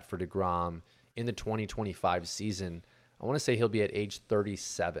is at for DeGrom in the 2025 season? I want to say he'll be at age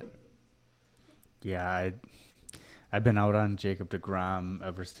 37. Yeah, I've been out on Jacob DeGrom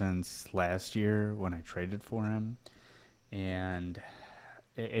ever since last year when I traded for him, and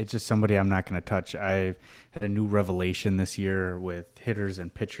it's just somebody I'm not going to touch. I had a new revelation this year with hitters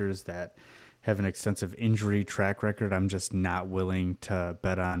and pitchers that have an extensive injury track record. I'm just not willing to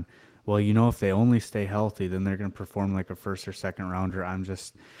bet on, well, if they only stay healthy, then they're going to perform like a first or second rounder. I'm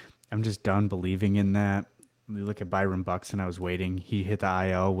just done believing in that. You look at Byron Buxton, I was waiting. He hit the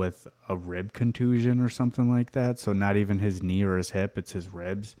IL with a rib contusion or something like that. So not even his knee or his hip, it's his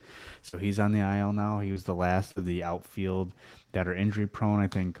ribs. So he's on the IL now. He was the last of the outfield that are injury prone. I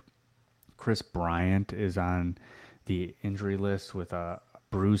think Chris Bryant is on the injury list with a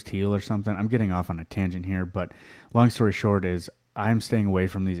bruised heel or something. I'm getting off on a tangent here, but long story short is I'm staying away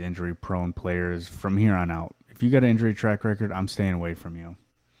from these injury prone players from here on out. If you got an injury track record, I'm staying away from you.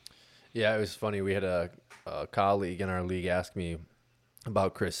 Yeah, it was funny. We had a colleague in our league ask me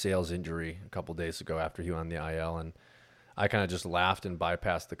about Chris Sale's injury a couple days ago after he went on the IL, and I kind of just laughed and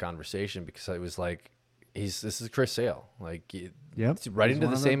bypassed the conversation because I was like, this is Chris Sale. Like, it's right into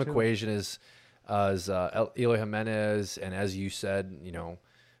the same equation as Eloy Jimenez, and as you said,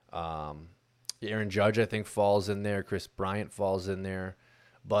 Aaron Judge, I think, falls in there. Chris Bryant falls in there.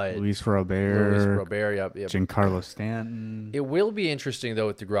 But Luis Robert, yep. Giancarlo Stanton. It will be interesting, though,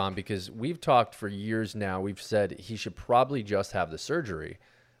 with DeGrom because we've talked for years now. We've said he should probably just have the surgery.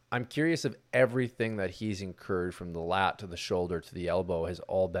 I'm curious if everything that he's incurred from the lat to the shoulder to the elbow has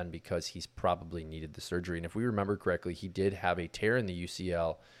all been because he's probably needed the surgery. And if we remember correctly, he did have a tear in the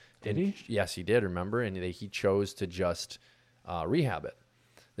UCL. Did he? Yes, he did, remember? And he chose to just rehab it.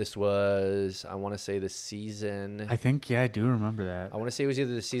 This was, I want to say, the season. I think, yeah, I do remember that. I want to say it was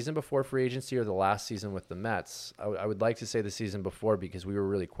either the season before free agency or the last season with the Mets. I would like to say the season before because we were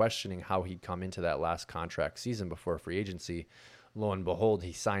really questioning how he'd come into that last contract season before free agency. Lo and behold,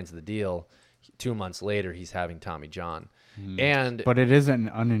 he signs the deal. 2 months later, he's having Tommy John. But it is an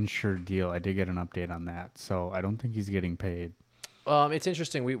uninsured deal. I did get an update on that, so I don't think he's getting paid. It's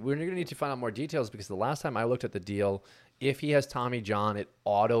interesting. We're going to need to find out more details because the last time I looked at the deal, if he has Tommy John, it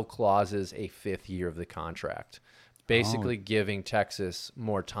auto clauses a 5th year of the contract, basically giving Texas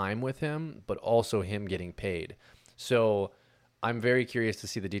more time with him, but also him getting paid. So I'm very curious to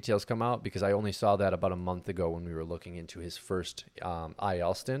see the details come out because I only saw that about a month ago when we were looking into his first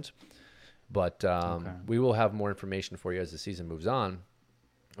IL stint. But we will have more information for you as the season moves on.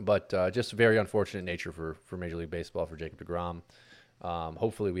 But just very unfortunate nature for Major League Baseball for Jacob DeGrom.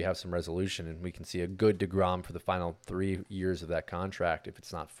 Hopefully we have some resolution and we can see a good DeGrom for the final 3 years of that contract, if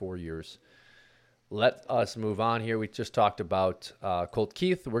it's not 4 years. Let us move on here. We just talked about Colt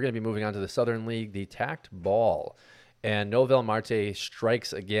Keith. We're going to be moving on to the Southern League, the tacked ball. And Novel Marte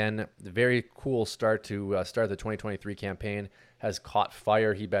strikes again. Very cool start to start the 2023 campaign. Has caught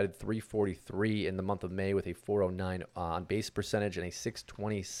fire. He batted .343 in the month of May with a .409 on base percentage and a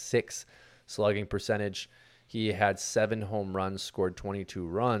 .626 slugging percentage. He had 7 home runs, scored 22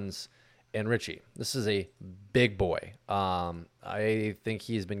 runs. And Richie, this is a big boy. I think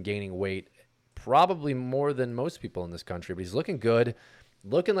he's been gaining weight probably more than most people in this country, but he's looking good.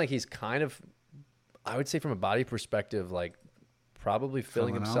 Looking like he's kind of, I would say from a body perspective, like probably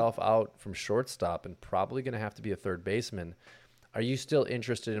filling himself out from shortstop and probably going to have to be a third baseman. Are you still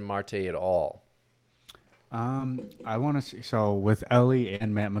interested in Marte at all? I want to see. So with Elly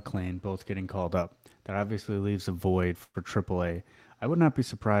and Matt McClain both getting called up, that obviously leaves a void for AAA. I would not be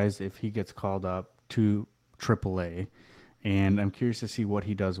surprised if he gets called up to AAA, and I'm curious to see what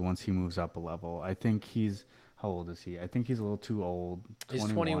he does once he moves up a level. I think he's, how old is he? I think he's a little too old. 21.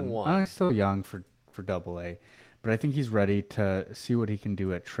 He's 21. He's still young for AA, but I think he's ready to see what he can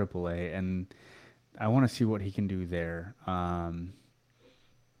do at AAA, and I want to see what he can do there. I'm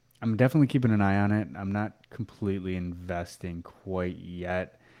definitely keeping an eye on it. I'm not completely investing quite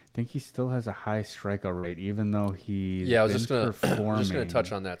yet. I think he still has a high strikeout rate, even though he's I was just gonna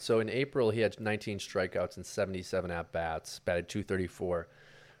touch on that. So in April, he had 19 strikeouts and 77 at bats, batted .234.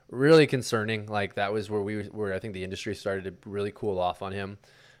 Really concerning. Like that was where I think the industry started to really cool off on him.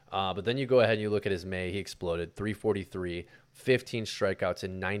 But then you go ahead and you look at his May. He exploded, .343, 15 strikeouts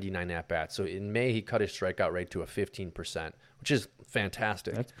and 99 at bats. So in May, he cut his strikeout rate to a 15%, which is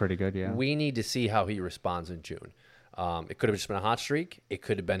fantastic. That's pretty good, yeah. We need to see how he responds in June. It could have just been a hot streak. It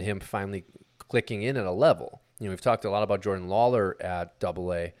could have been him finally clicking in at a level. You know, we've talked a lot about Jordan Lawler at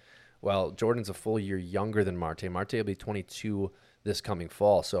AA. Well, Jordan's a full year younger than Marte. Marte will be 22 this coming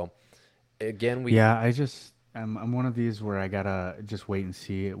fall. So, again, I'm one of these where I gotta just wait and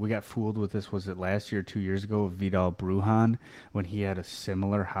see. We got fooled with this. Was it last year, 2 years ago, with Vidal Brujan when he had a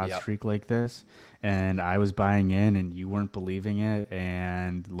similar hot streak like this? And I was buying in, and you weren't believing it.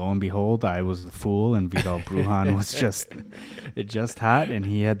 And lo and behold, I was the fool, and Vidal Brujan was just hot, and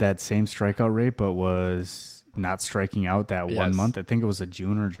he had that same strikeout rate, but was not striking out that 1 month. I think it was a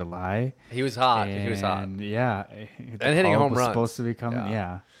June or July. He was hot. Yeah, and hitting home runs. Supposed to be coming.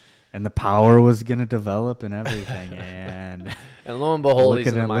 Yeah. And the power was going to develop and everything. And lo and behold, look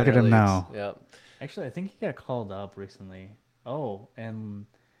at him now. Yep. Actually, I think he got called up recently. Oh, and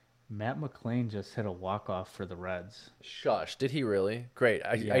Matt McClain just hit a walk-off for the Reds. Shush. Did he really? Great.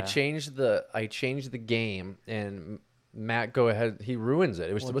 I changed the game, and Matt, go ahead. He ruins it.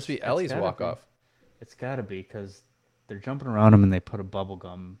 It was supposed to be Elly's walk-off. It's got to be because they're jumping around him, and they put a bubble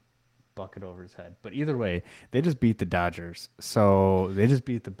gum bucket over his head. But either way, they just beat the Dodgers. So they just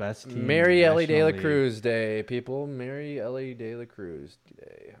beat the best team. Merry Elly De La Cruz Day, people. Merry Elly De La Cruz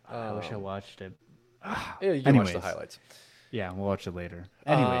Day. I wish I watched it. Yeah, you can watch the highlights. Yeah, we'll watch it later.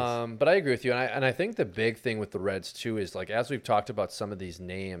 Anyways. But I agree with you. And I think the big thing with the Reds, too, is like as we've talked about some of these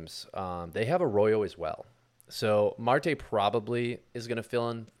names, they have Arroyo as well. So Marte probably is going to fill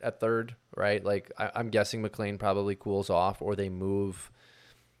in at third, right? Like I'm guessing McClain probably cools off, or they move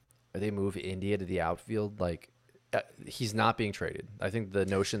India to the outfield. Like he's not being traded. I think the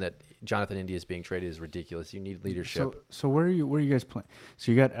notion that Jonathan India is being traded is ridiculous. You need leadership. So where are you guys playing?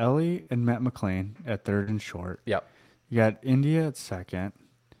 So you got Elly and Matt McClain at third and short. Yep. You got India at second.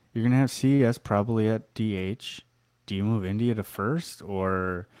 You're gonna have CES probably at DH. do you move India to first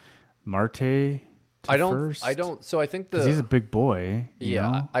or Marte to I first? don't. So I think Because he's a big boy, you yeah,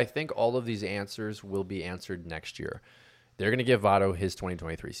 know? I think all of these answers will be answered next year. They're going to give Votto his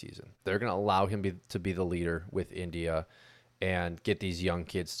 2023 season. They're going to allow him to be the leader with India and get these young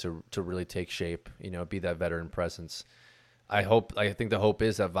kids to really take shape, be that veteran presence. I think the hope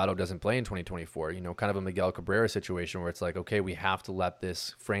is that Votto doesn't play in 2024, kind of a Miguel Cabrera situation where it's like, okay, we have to let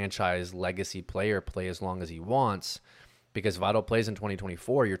this franchise legacy player play as long as he wants because Votto plays in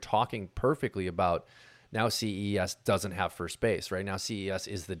 2024. You're talking perfectly about now CES doesn't have first base, right? Now CES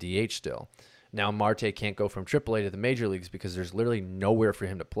is the DH still. Now Marte can't go from AAA to the major leagues because there's literally nowhere for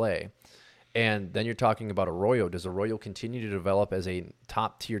him to play. And then you're talking about Arroyo. Does Arroyo continue to develop as a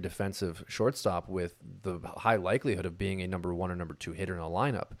top-tier defensive shortstop with the high likelihood of being a number 1 or number 2 hitter in a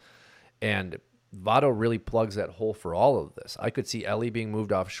lineup? And Votto really plugs that hole for all of this. I could see Elly being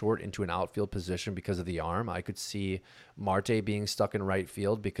moved off short into an outfield position because of the arm. I could see Marte being stuck in right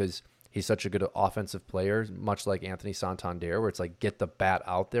field because he's such a good offensive player, much like Anthony Santander, where it's like, get the bat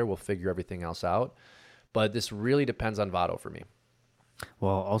out there. We'll figure everything else out. But this really depends on Votto for me.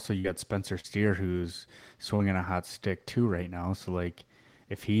 Well, also you got Spencer Steer who's swinging a hot stick too right now. So like,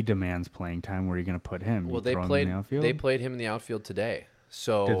 if he demands playing time, where are you going to put him? Well, You throw him in the outfield? they played him in the outfield today. Did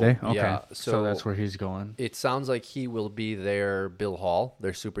So they? Okay. yeah, So that's where he's going. it sounds like he will be their Bill Hall,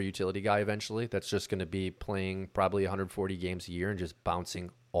 their super utility guy eventually. That's just going to be playing probably 140 games a year and just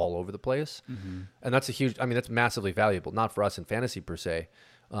bouncing all over the place. And that's that's massively valuable, not for us in fantasy per se,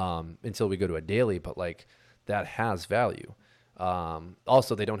 until we go to a daily, but like that has value.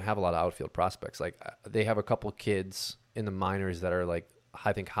 Also, they don't have a lot of outfield prospects. Like they have a couple kids in the minors that are like,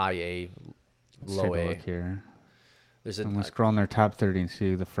 I think high A, Let's low take a A. look here. There's I'm going to scroll on their top 30 and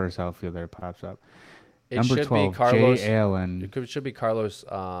see the first outfielder pops up. it Number should 12, be Carlos. Jay Allen. It should be Carlos.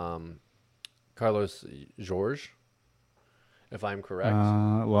 Carlos George, if I'm correct.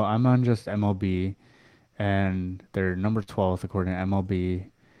 Well, I'm on just MLB, and their number 12th, according to MLB,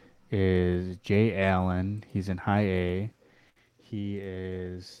 is Jay Allen. He's in high A. He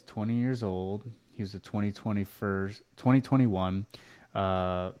is 20 years old. He was the 2021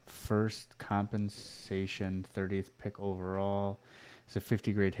 first compensation 30th pick overall. He's a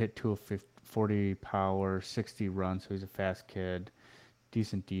 50 grade hit, 240 power, 60 runs. So he's a fast kid,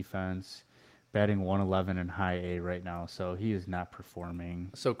 decent defense, batting 111 in high A right now. So he is not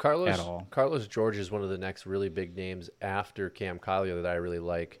performing So at all. Carlos George is one of the next really big names after Cam Collier that I really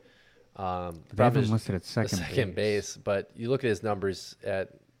like. They have Probably him listed at the second base, but you look at his numbers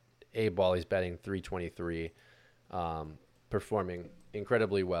at A ball, he's batting 323, performing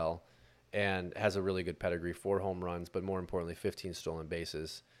incredibly well, and has a really good pedigree, 4 home runs, but more importantly, 15 stolen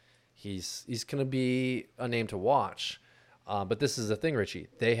bases. He's going to be a name to watch. But this is the thing, Richie.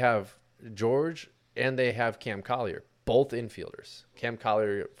 They have George and they have Cam Collier, both infielders. Cam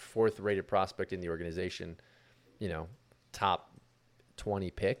Collier, 4th rated prospect in the organization, top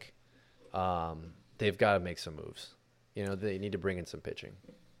 20 pick. They've got to make some moves. They need to bring in some pitching.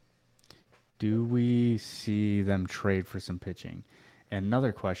 Do we see them trade for some pitching? And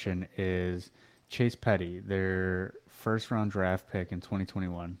another question is Chase Petty, their first round draft pick in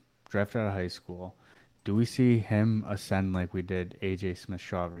 2021, drafted out of high school. Do we see him ascend like we did AJ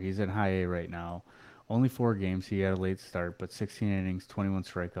Smith-Shawver? He's in high A right now. Only 4 games. He had a late start, but 16 innings, 21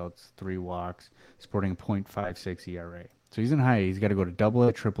 strikeouts, 3 walks, sporting a .56 ERA. So he's in high A. He's got to go to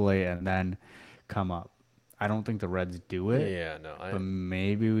AA, AAA, and then come up. I don't think the Reds do it. Yeah, no. But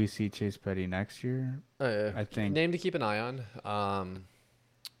maybe we see Chase Petty next year. I think name to keep an eye on.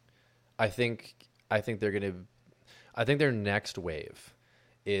 I think they're gonna. I think their next wave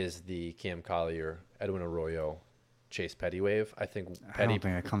is the Cam Collier, Edwin Arroyo, Chase Petty wave. I think Petty. I don't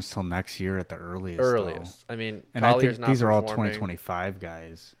think that comes till next year at the earliest. Earliest. Though. I mean, and Collier's I think not these are all performing. 2025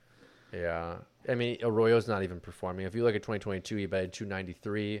 guys. Yeah, I mean Arroyo's not even performing. If you look at 2022, he batted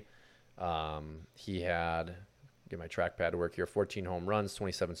 293. He had, get my trackpad to work here, 14 home runs,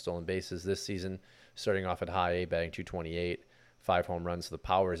 27 stolen bases this season, starting off at high A, batting 228, 5 home runs. So the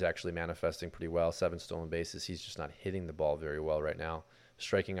power is actually manifesting pretty well, 7 stolen bases. He's just not hitting the ball very well right now,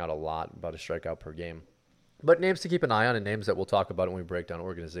 striking out a lot, about a strikeout per game. But names to keep an eye on and names that we'll talk about when we break down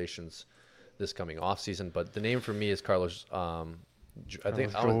organizations this coming offseason. But the name for me is Carlos, I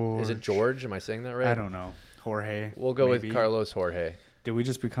think, is it George? Am I saying that right? I don't know. Jorge. We'll go maybe. with Carlos Jorge. Did we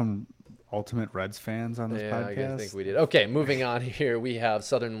just become ultimate Reds fans on this podcast? I think we did. Okay, moving on here. We have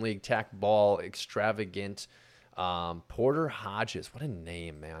Southern League tack ball extravagant Porter Hodges. What a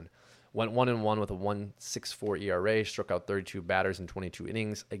name, man. Went 1-1 with a 1.64 ERA, struck out 32 batters in 22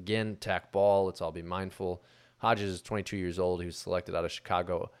 innings. Again, tack ball. Let's all be mindful. Hodges is 22 years old. He was selected out of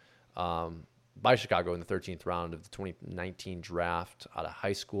Chicago by Chicago in the 13th round of the 2019 draft out of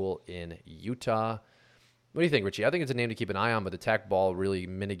high school in Utah. What do you think, Richie? I think it's a name to keep an eye on, but the tack ball really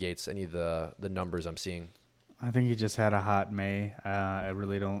mitigates any of the numbers I'm seeing. I think he just had a hot May. I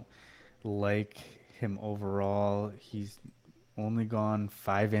really don't like him overall. He's only gone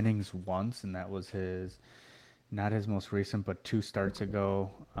 5 innings once, and that was not his most recent, but 2 starts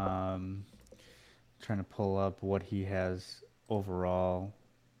ago. Trying to pull up what he has overall.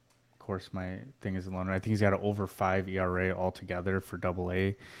 Of course, my thing is alone. I think he's got an over 5 ERA altogether for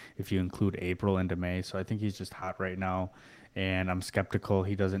AA if you include April into May. So I think he's just hot right now. And I'm skeptical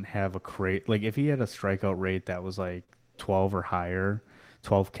he doesn't have like if he had a strikeout rate that was like 12 or higher,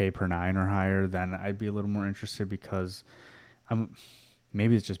 12K per 9 or higher, then I'd be a little more interested because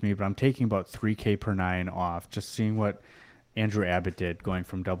maybe it's just me, but I'm taking about 3K per 9 off, just seeing what Andrew Abbott did going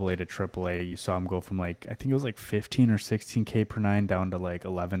from AA to AAA. You saw him go from I think it was 15 or 16K per 9 down to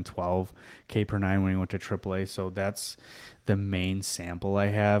 11, 12K per 9 when he went to AAA. So that's the main sample I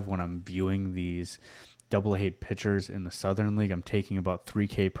have when I'm viewing these AA pitchers in the Southern League. I'm taking about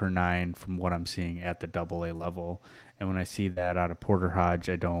 3K per 9 from what I'm seeing at the AA level. And when I see that out of Porter Hodge,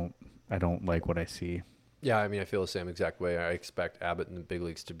 I don't like what I see. Yeah, I mean, I feel the same exact way. I expect Abbott in the big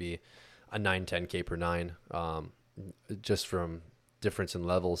leagues to be a 9, 10K per 9. Just from difference in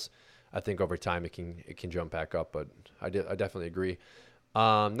levels. I think over time it can jump back up, but I definitely agree.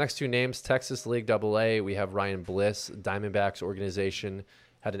 Next 2 names, Texas League AA. We have Ryan Bliss, Diamondbacks organization,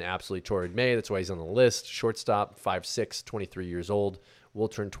 had an absolutely torrid May. That's why he's on the list. Shortstop, 5'6", 23 years old. Will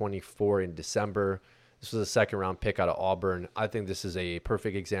turn 24 in December. This was a second-round pick out of Auburn. I think this is a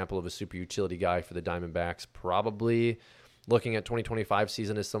perfect example of a super utility guy for the Diamondbacks. Probably looking at 2025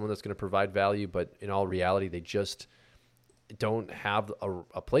 season as someone that's going to provide value, but in all reality, they just don't have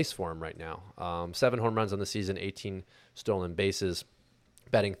a place for him right now. 7 home runs on the season, 18 stolen bases,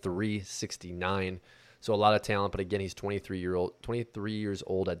 batting .369. So a lot of talent, but again, he's 23 years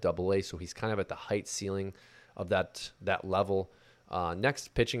old at AA, so he's kind of at the height ceiling of that level.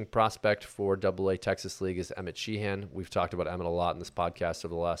 Next pitching prospect for AA Texas League is Emmett Sheehan. We've talked about Emmett a lot in this podcast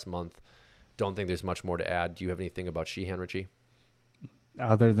over the last month. Don't think there's much more to add. Do you have anything about Sheehan, Richie?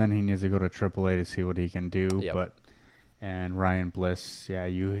 Other than he needs to go to AAA to see what he can do. Yep. And Ryan Bliss, yeah,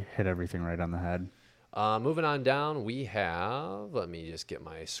 you hit everything right on the head. Moving on down, we have, let me just get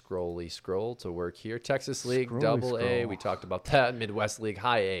my scroll to work here. Texas League, AA. We talked about that. Midwest League,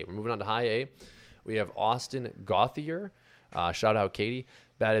 High A. We're moving on to High A. We have Austin Gauthier. Shout out Katie.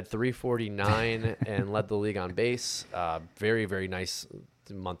 Batted .349 and led the league on base. Very, very nice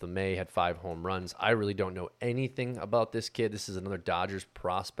month of May. Had 5 home runs. I really don't know anything about this kid. This is another Dodgers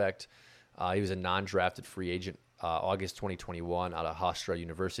prospect. He was a non-drafted free agent August 2021 out of Hofstra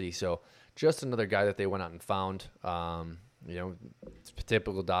University. So just another guy that they went out and found. It's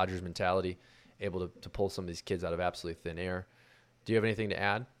typical Dodgers mentality, able to pull some of these kids out of absolutely thin air. Do you have anything to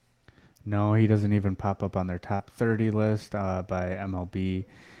add? No, he doesn't even pop up on their top 30 list by MLB.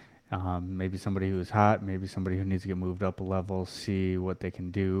 Maybe somebody who's hot, maybe somebody who needs to get moved up a level, see what they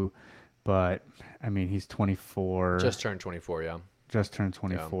can do. But, I mean, he's 24. Just turned 24, yeah. Just turned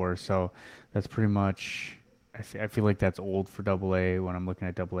 24. Yeah. So that's pretty much, I feel like that's old for AA. When I'm looking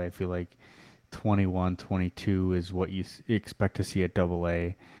at AA, I feel like 21, 22 is what you expect to see at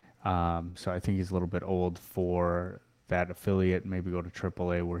AA. So I think he's a little bit old for that affiliate, maybe go to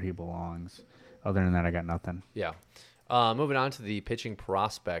AAA where he belongs. Other than that, I got nothing. Yeah. Moving on to the pitching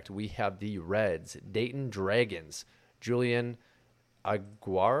prospect, we have the Reds, Dayton Dragons, Julian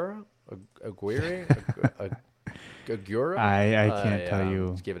Aguirre? Aguirre? I can't tell you.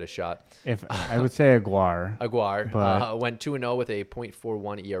 Let's give it a shot. If I would say Aguirre. Aguirre went 2-0 with a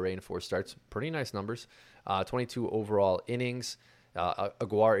 .41 ERA in 4 starts. Pretty nice numbers. 22 overall innings.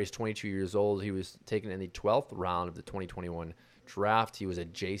 Aguirre is 22 years old. He was taken in the 12th round of the 2021 draft. He was a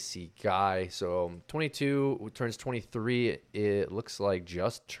JC guy. So 22, turns 23. It looks like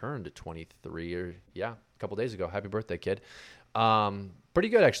just turned 23. A couple days ago. Happy birthday, kid. Pretty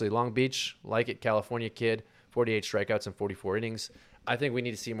good, actually. Long Beach, like it, California kid. 48 strikeouts and 44 innings. I think we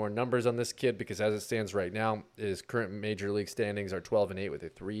need to see more numbers on this kid because as it stands right now, his current major league standings are 12-8 with a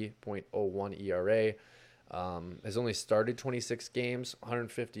 3.01 ERA. Has only started 26 games,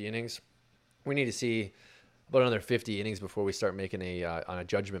 150 innings. We need to see about another 50 innings before we start making on a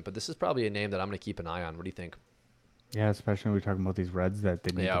judgment. But this is probably a name that I'm going to keep an eye on. What do you think? Yeah, especially when we're talking about these Reds that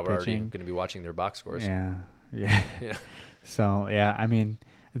they need we're pitching. already going to be watching their box scores. Yeah. So, I mean,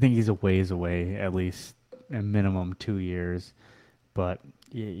 I think he's a ways away, at least a minimum 2 years. But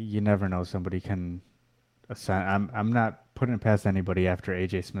you never know. Somebody can assign. I'm not putting it past anybody after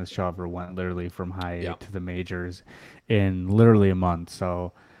A.J. Smith-Shawver went literally from high A to the majors in literally a month.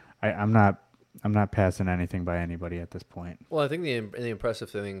 So I'm not I'm not passing anything by anybody at this point. Well, I think the impressive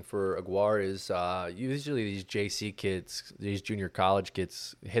thing for Aguar is usually these JC kids, these junior college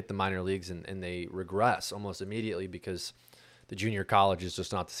kids, hit the minor leagues and they regress almost immediately because the junior college is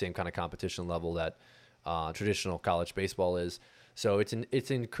just not the same kind of competition level that traditional college baseball is. So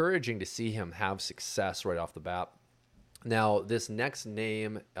it's encouraging to see him have success right off the bat. Now, this next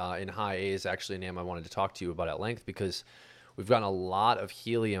name in high A is actually a name I wanted to talk to you about at length because we've gotten a lot of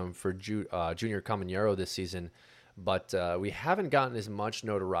helium for Junior Caminero this season, but we haven't gotten as much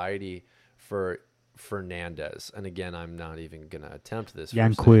notoriety for Fernandez. And again, I'm not even going to attempt this.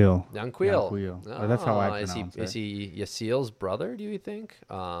 Yanquiel. Yanquiel. Oh, that's how I pronounce it. Is he Yasiel's brother, do you think?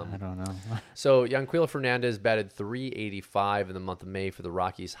 I don't know. So Yanquiel Fernandez batted .385 in the month of May for the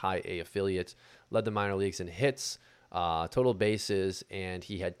Rockies High A affiliate, led the minor leagues in hits, total bases, and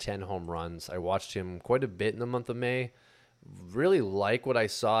he had 10 home runs. I watched him quite a bit in the month of May. Really like what I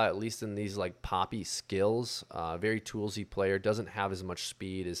saw, at least in these like poppy skills. Very toolsy player. Doesn't have as much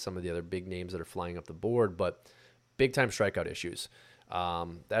speed as some of the other big names that are flying up the board, but big time strikeout issues.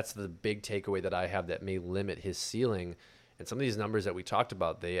 That's the big takeaway that I have that may limit his ceiling. And some of these numbers that we talked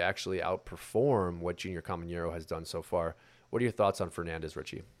about, they actually outperform what Junior Caminero has done so far. What are your thoughts on Fernandez,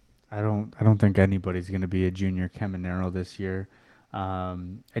 Richie? I don't think anybody's going to be a Junior Caminero this year.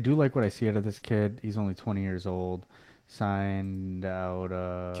 I do like what I see out of this kid. He's only 20 years old. Signed out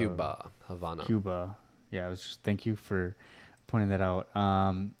Havana. Cuba. Yeah, thank you for pointing that out.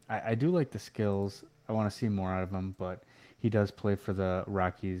 I do like the skills. I want to see more out of him, but he does play for the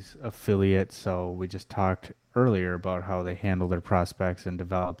Rockies affiliate, so we just talked earlier about how they handle their prospects and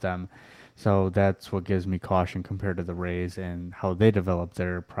develop them. So that's what gives me caution compared to the Rays and how they develop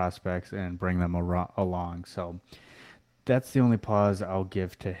their prospects and bring them along. So that's the only pause I'll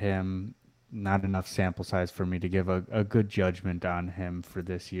give to him. Not enough sample size for me to give a good judgment on him for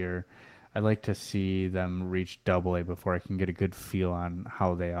this year. I like to see them reach Double A before I can get a good feel on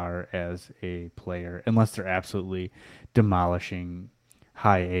how they are as a player, unless they're absolutely demolishing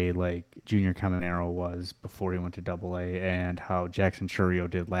High A like Junior Caminero was before he went to Double A, and how Jackson Chourio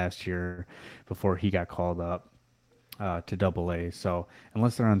did last year before he got called up to Double A. So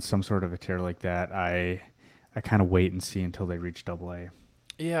unless they're on some sort of a tear like that, I kind of wait and see until they reach Double A.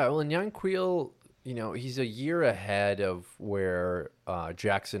 Yeah, well, and Yanquiel, he's a year ahead of where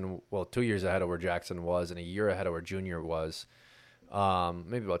Jackson, 2 years ahead of where Jackson was, and a year ahead of where Junior was,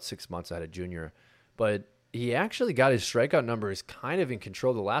 maybe about 6 months ahead of Junior. But he actually got his strikeout numbers kind of in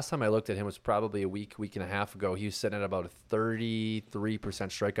control. The last time I looked at him was probably a week and a half ago. He was sitting at about a 33%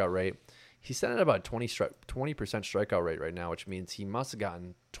 strikeout rate. He's sitting at about 20% strikeout rate right now, which means he must have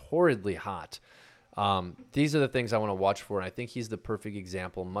gotten torridly hot. These are the things I want to watch for, and I think he's the perfect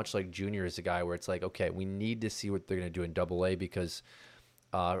example, much like Junior is a guy where it's like, okay, we need to see what they're going to do in Double A because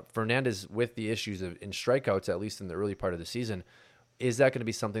Fernandez, with the issues in strikeouts, at least in the early part of the season, is that going to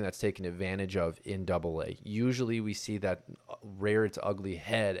be something that's taken advantage of in Double A? Usually we see that rear its ugly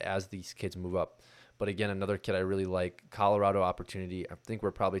head as these kids move up. But again, another kid I really like, Colorado opportunity. I think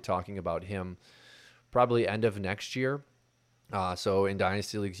we're probably talking about him probably end of next year. So in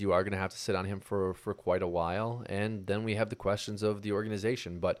Dynasty Leagues, you are going to have to sit on him for quite a while. And then we have the questions of the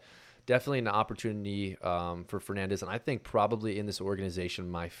organization. But definitely an opportunity for Fernandez. And I think probably in this organization,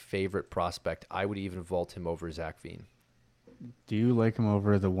 my favorite prospect, I would even vault him over Zach Veen. Do you like him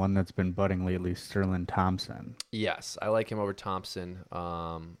over the one that's been budding lately, Sterling Thompson? Yes, I like him over Thompson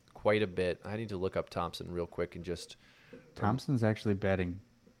quite a bit. I need to look up Thompson real quick and just... Thompson's actually batting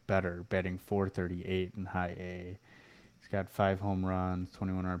better, batting .438 in High A. He's got 5 home runs,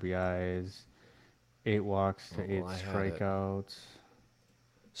 21 RBIs, 8 walks to 8 strikeouts.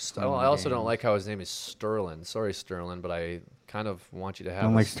 I also don't like how his name is Sterling. Sorry, Sterling, but I kind of want you to have...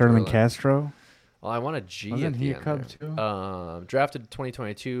 Don't like Sterling Castro? Well, I want a G Wasn't at the he end a Cub there. too? Drafted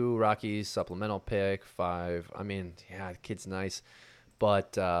 2022, Rockies supplemental pick, 5. I mean, yeah, the kid's nice.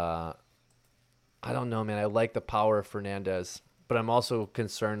 But I don't know, man. I like the power of Fernandez. But I'm also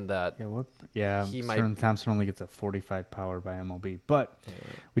concerned that Sterling Thompson only gets a 45 power by MLB. But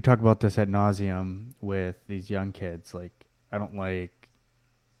we talk about this ad nauseum with these young kids. Like, I don't like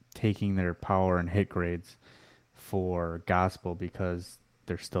taking their power and hit grades for gospel because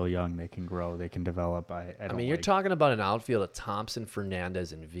they're still young. They can grow. They can develop. I mean, you're talking about an outfield of Thompson,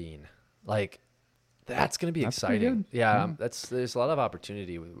 Fernandez, and Veen. Like, that's going to be exciting. Yeah, there's a lot of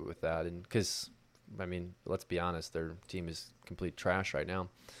opportunity with that. And because, I mean, let's be honest, their team is complete trash right now.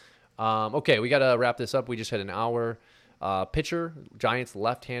 Okay, we got to wrap this up. We just had an hour. Pitcher, Giants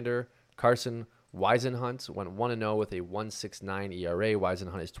left-hander, Carson Weisenhunt went 1-0 with a 1.69 ERA.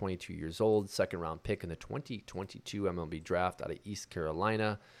 Weisenhunt is 22 years old, second-round pick in the 2022 MLB draft out of East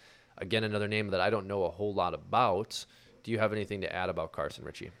Carolina. Again, another name that I don't know a whole lot about. Do you have anything to add about Carson,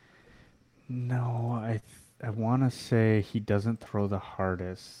 Richie? No, I want to say he doesn't throw the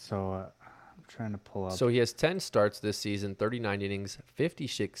hardest. So I'm trying to pull up. So he has 10 starts this season, 39 innings,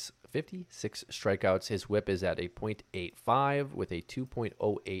 56 strikeouts. His whip is at a .85 with a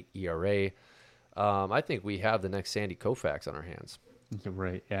 2.08 ERA. I think we have the next Sandy Koufax on our hands.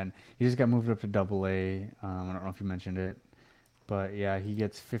 Right, and he just got moved up to Double A. I don't know if you mentioned it, but yeah, he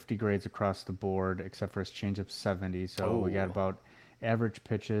gets 50 grades across the board except for his changeup 70. So we got about average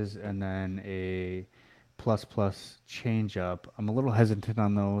pitches and then a plus changeup. I'm a little hesitant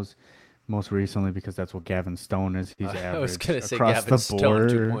on those most recently because that's what Gavin Stone is. He's average I was going to say across Gavin the Stone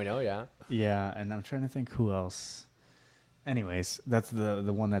board. 2.0, yeah. Yeah, and I'm trying to think who else. Anyways, that's the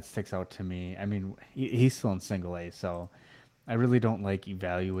one that sticks out to me. I mean, he's still in Single A, so I really don't like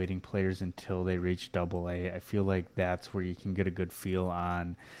evaluating players until they reach Double A. I feel like that's where you can get a good feel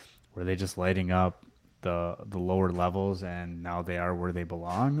on were they just lighting up the lower levels and now they are where they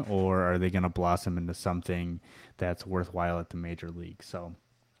belong, or are they going to blossom into something that's worthwhile at the major league? So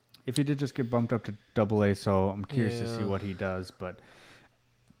if he did just get bumped up to Double A, so I'm curious to see what he does. But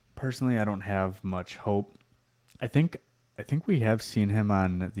personally, I don't have much hope. I think we have seen him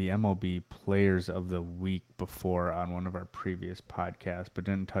on the MLB Players of the Week before on one of our previous podcasts, but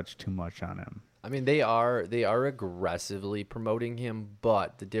didn't touch too much on him. I mean, they are aggressively promoting him,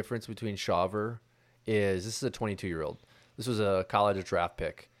 but the difference between Shawver is this is a 22-year-old. This was a college draft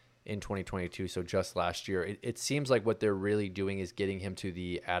pick in 2022, so just last year. It seems like what they're really doing is getting him to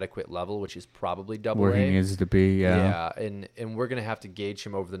the adequate level, which is probably Double A. Where he needs to be, yeah. Yeah, and we're going to have to gauge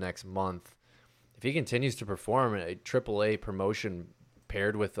him over the next month. If he continues to perform, a AAA promotion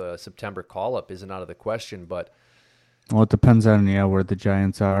paired with a September call-up isn't out of the question. But well, it depends on where the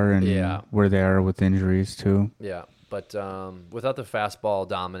Giants are and where they are with injuries too. Yeah, but without the fastball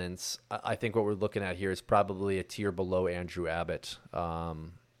dominance, I think what we're looking at here is probably a tier below Andrew Abbott.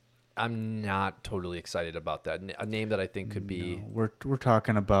 I'm not totally excited about that. A name that I think could be. No, we're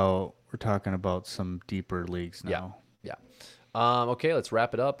talking about some deeper leagues now. Yeah. Okay, let's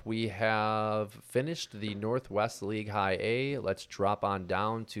wrap it up. We have finished the Northwest League High A. Let's drop on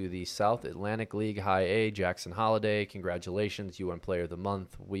down to the South Atlantic League High A. Jackson Holiday, congratulations. You won Player of the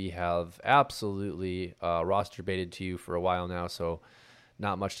Month. We have absolutely roster baited to you for a while now, so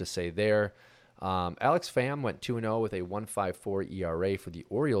not much to say there. Alex Pham went 2-0 with a 1.54 ERA for the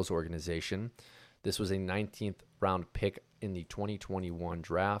Orioles organization. This was a 19th round pick in the 2021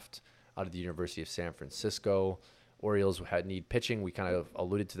 draft out of the University of San Francisco. Orioles need pitching. We kind of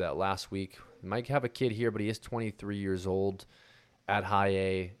alluded to that last week. Might have a kid here, but he is 23 years old at High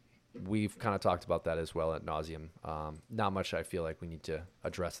A. We've kind of talked about that as well at nauseum. Not much I feel like we need to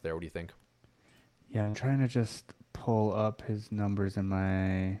address there. What do you think? Yeah, I'm trying to just pull up his numbers, and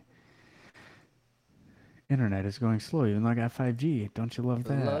my internet is going slow, even though I got 5G. Don't you love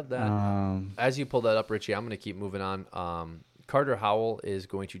that? I love that. As you pull that up, Richie, I'm going to keep moving on. Carter Howell is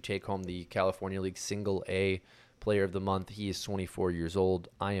going to take home the California League Single A Player of the Month. He is 24 years old.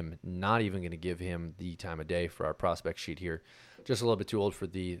 I am not even going to give him the time of day for our prospect sheet here. Just a little bit too old for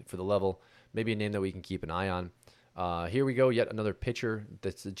the level. Maybe a name that we can keep an eye on. Here we go. Yet another pitcher.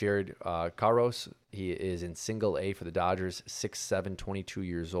 That's Jared Carros. He is in Single A for the Dodgers. 6'7", 22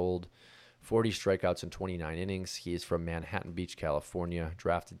 years old. 40 strikeouts in 29 innings. He is from Manhattan Beach, California.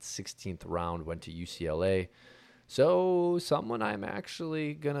 Drafted 16th round. Went to UCLA. So someone I'm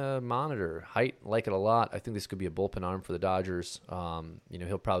actually going to monitor. Height, like it a lot. I think this could be a bullpen arm for the Dodgers.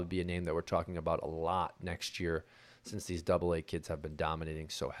 He'll probably be a name that we're talking about a lot next year since these Double-A kids have been dominating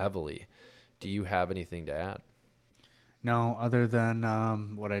so heavily. Do you have anything to add? No, other than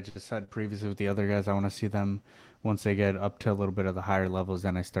what I just said previously with the other guys. I want to see them once they get up to a little bit of the higher levels,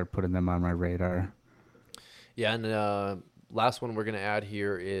 then I start putting them on my radar. Yeah, and last one we're going to add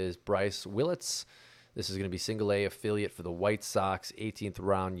here is Bryce Willits. This is going to be Single A affiliate for the White Sox, 18th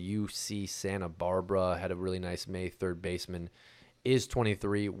round, UC Santa Barbara. Had a really nice May, third baseman. Is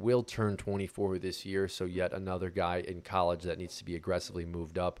 23, will turn 24 this year, so yet another guy in college that needs to be aggressively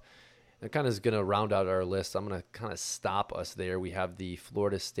moved up. That kind of is going to round out our list. I'm going to kind of stop us there. We have the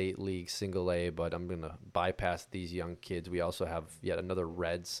Florida State League Single A, but I'm going to bypass these young kids. We also have yet another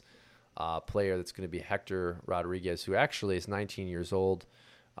Reds player that's going to be Hector Rodriguez, who actually is 19 years old.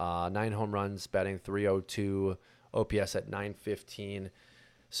 9 home runs, batting .302, OPS at .915.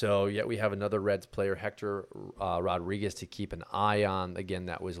 So, yet we have another Reds player, Hector Rodriguez, to keep an eye on. Again,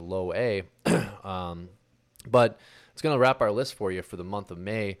 that was low A. But it's going to wrap our list for you for the month of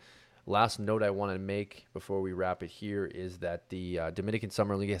May. Last note I want to make before we wrap it here is that the Dominican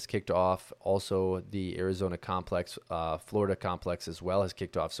Summer League has kicked off. Also, the Arizona Complex, Florida Complex as well has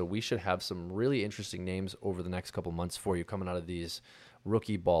kicked off. So we should have some really interesting names over the next couple months for you coming out of these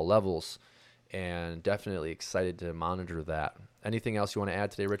rookie ball levels, and definitely excited to monitor that. Anything else you want to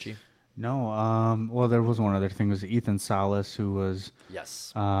add today, Richie? No. Well, there was one other thing. It was Ethan Salas, who was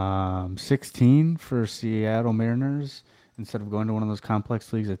Yes. 16 for Seattle Mariners. Instead of going to one of those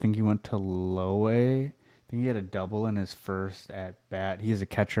complex leagues, I think he went to low A. I think he had a double in his first at bat. He is a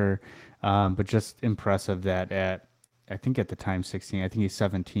catcher, but just impressive that I think at the time 16, I think he's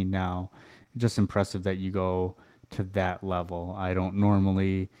 17 now. Just impressive that you go to that level. I don't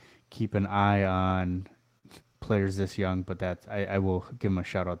normally keep an eye on players this young, but I will give him a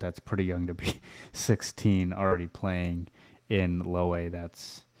shout out. That's pretty young to be 16 already playing in low A.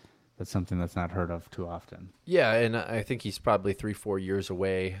 That's something that's not heard of too often. Yeah, and I think he's probably 3-4 years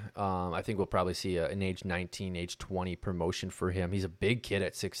away. I think we'll probably see an age 19, age 20 promotion for him. He's a big kid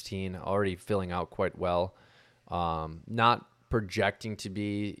at 16, already filling out quite well. Not projecting to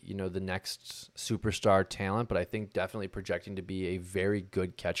be, the next superstar talent, but I think definitely projecting to be a very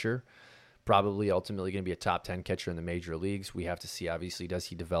good catcher. Probably ultimately going to be a top 10 catcher in the major leagues. We have to see, obviously, does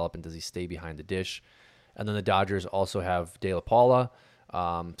he develop and does he stay behind the dish? And then the Dodgers also have De La Paula.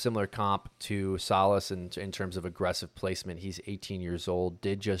 Similar comp to Salas in terms of aggressive placement. He's 18 years old,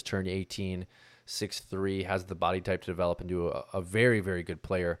 did just turn 18, 6'3", has the body type to develop into a very, very good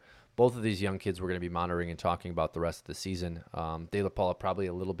player. Both of these young kids we're going to be monitoring and talking about the rest of the season. De La Paula probably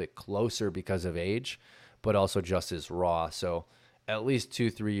a little bit closer because of age, but also just as raw. So at least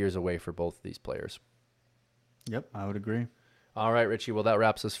 2-3 years away for both of these players. Yep, I would agree. All right, Richie. Well, that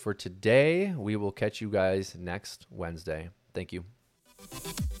wraps us for today. We will catch you guys next Wednesday. Thank you.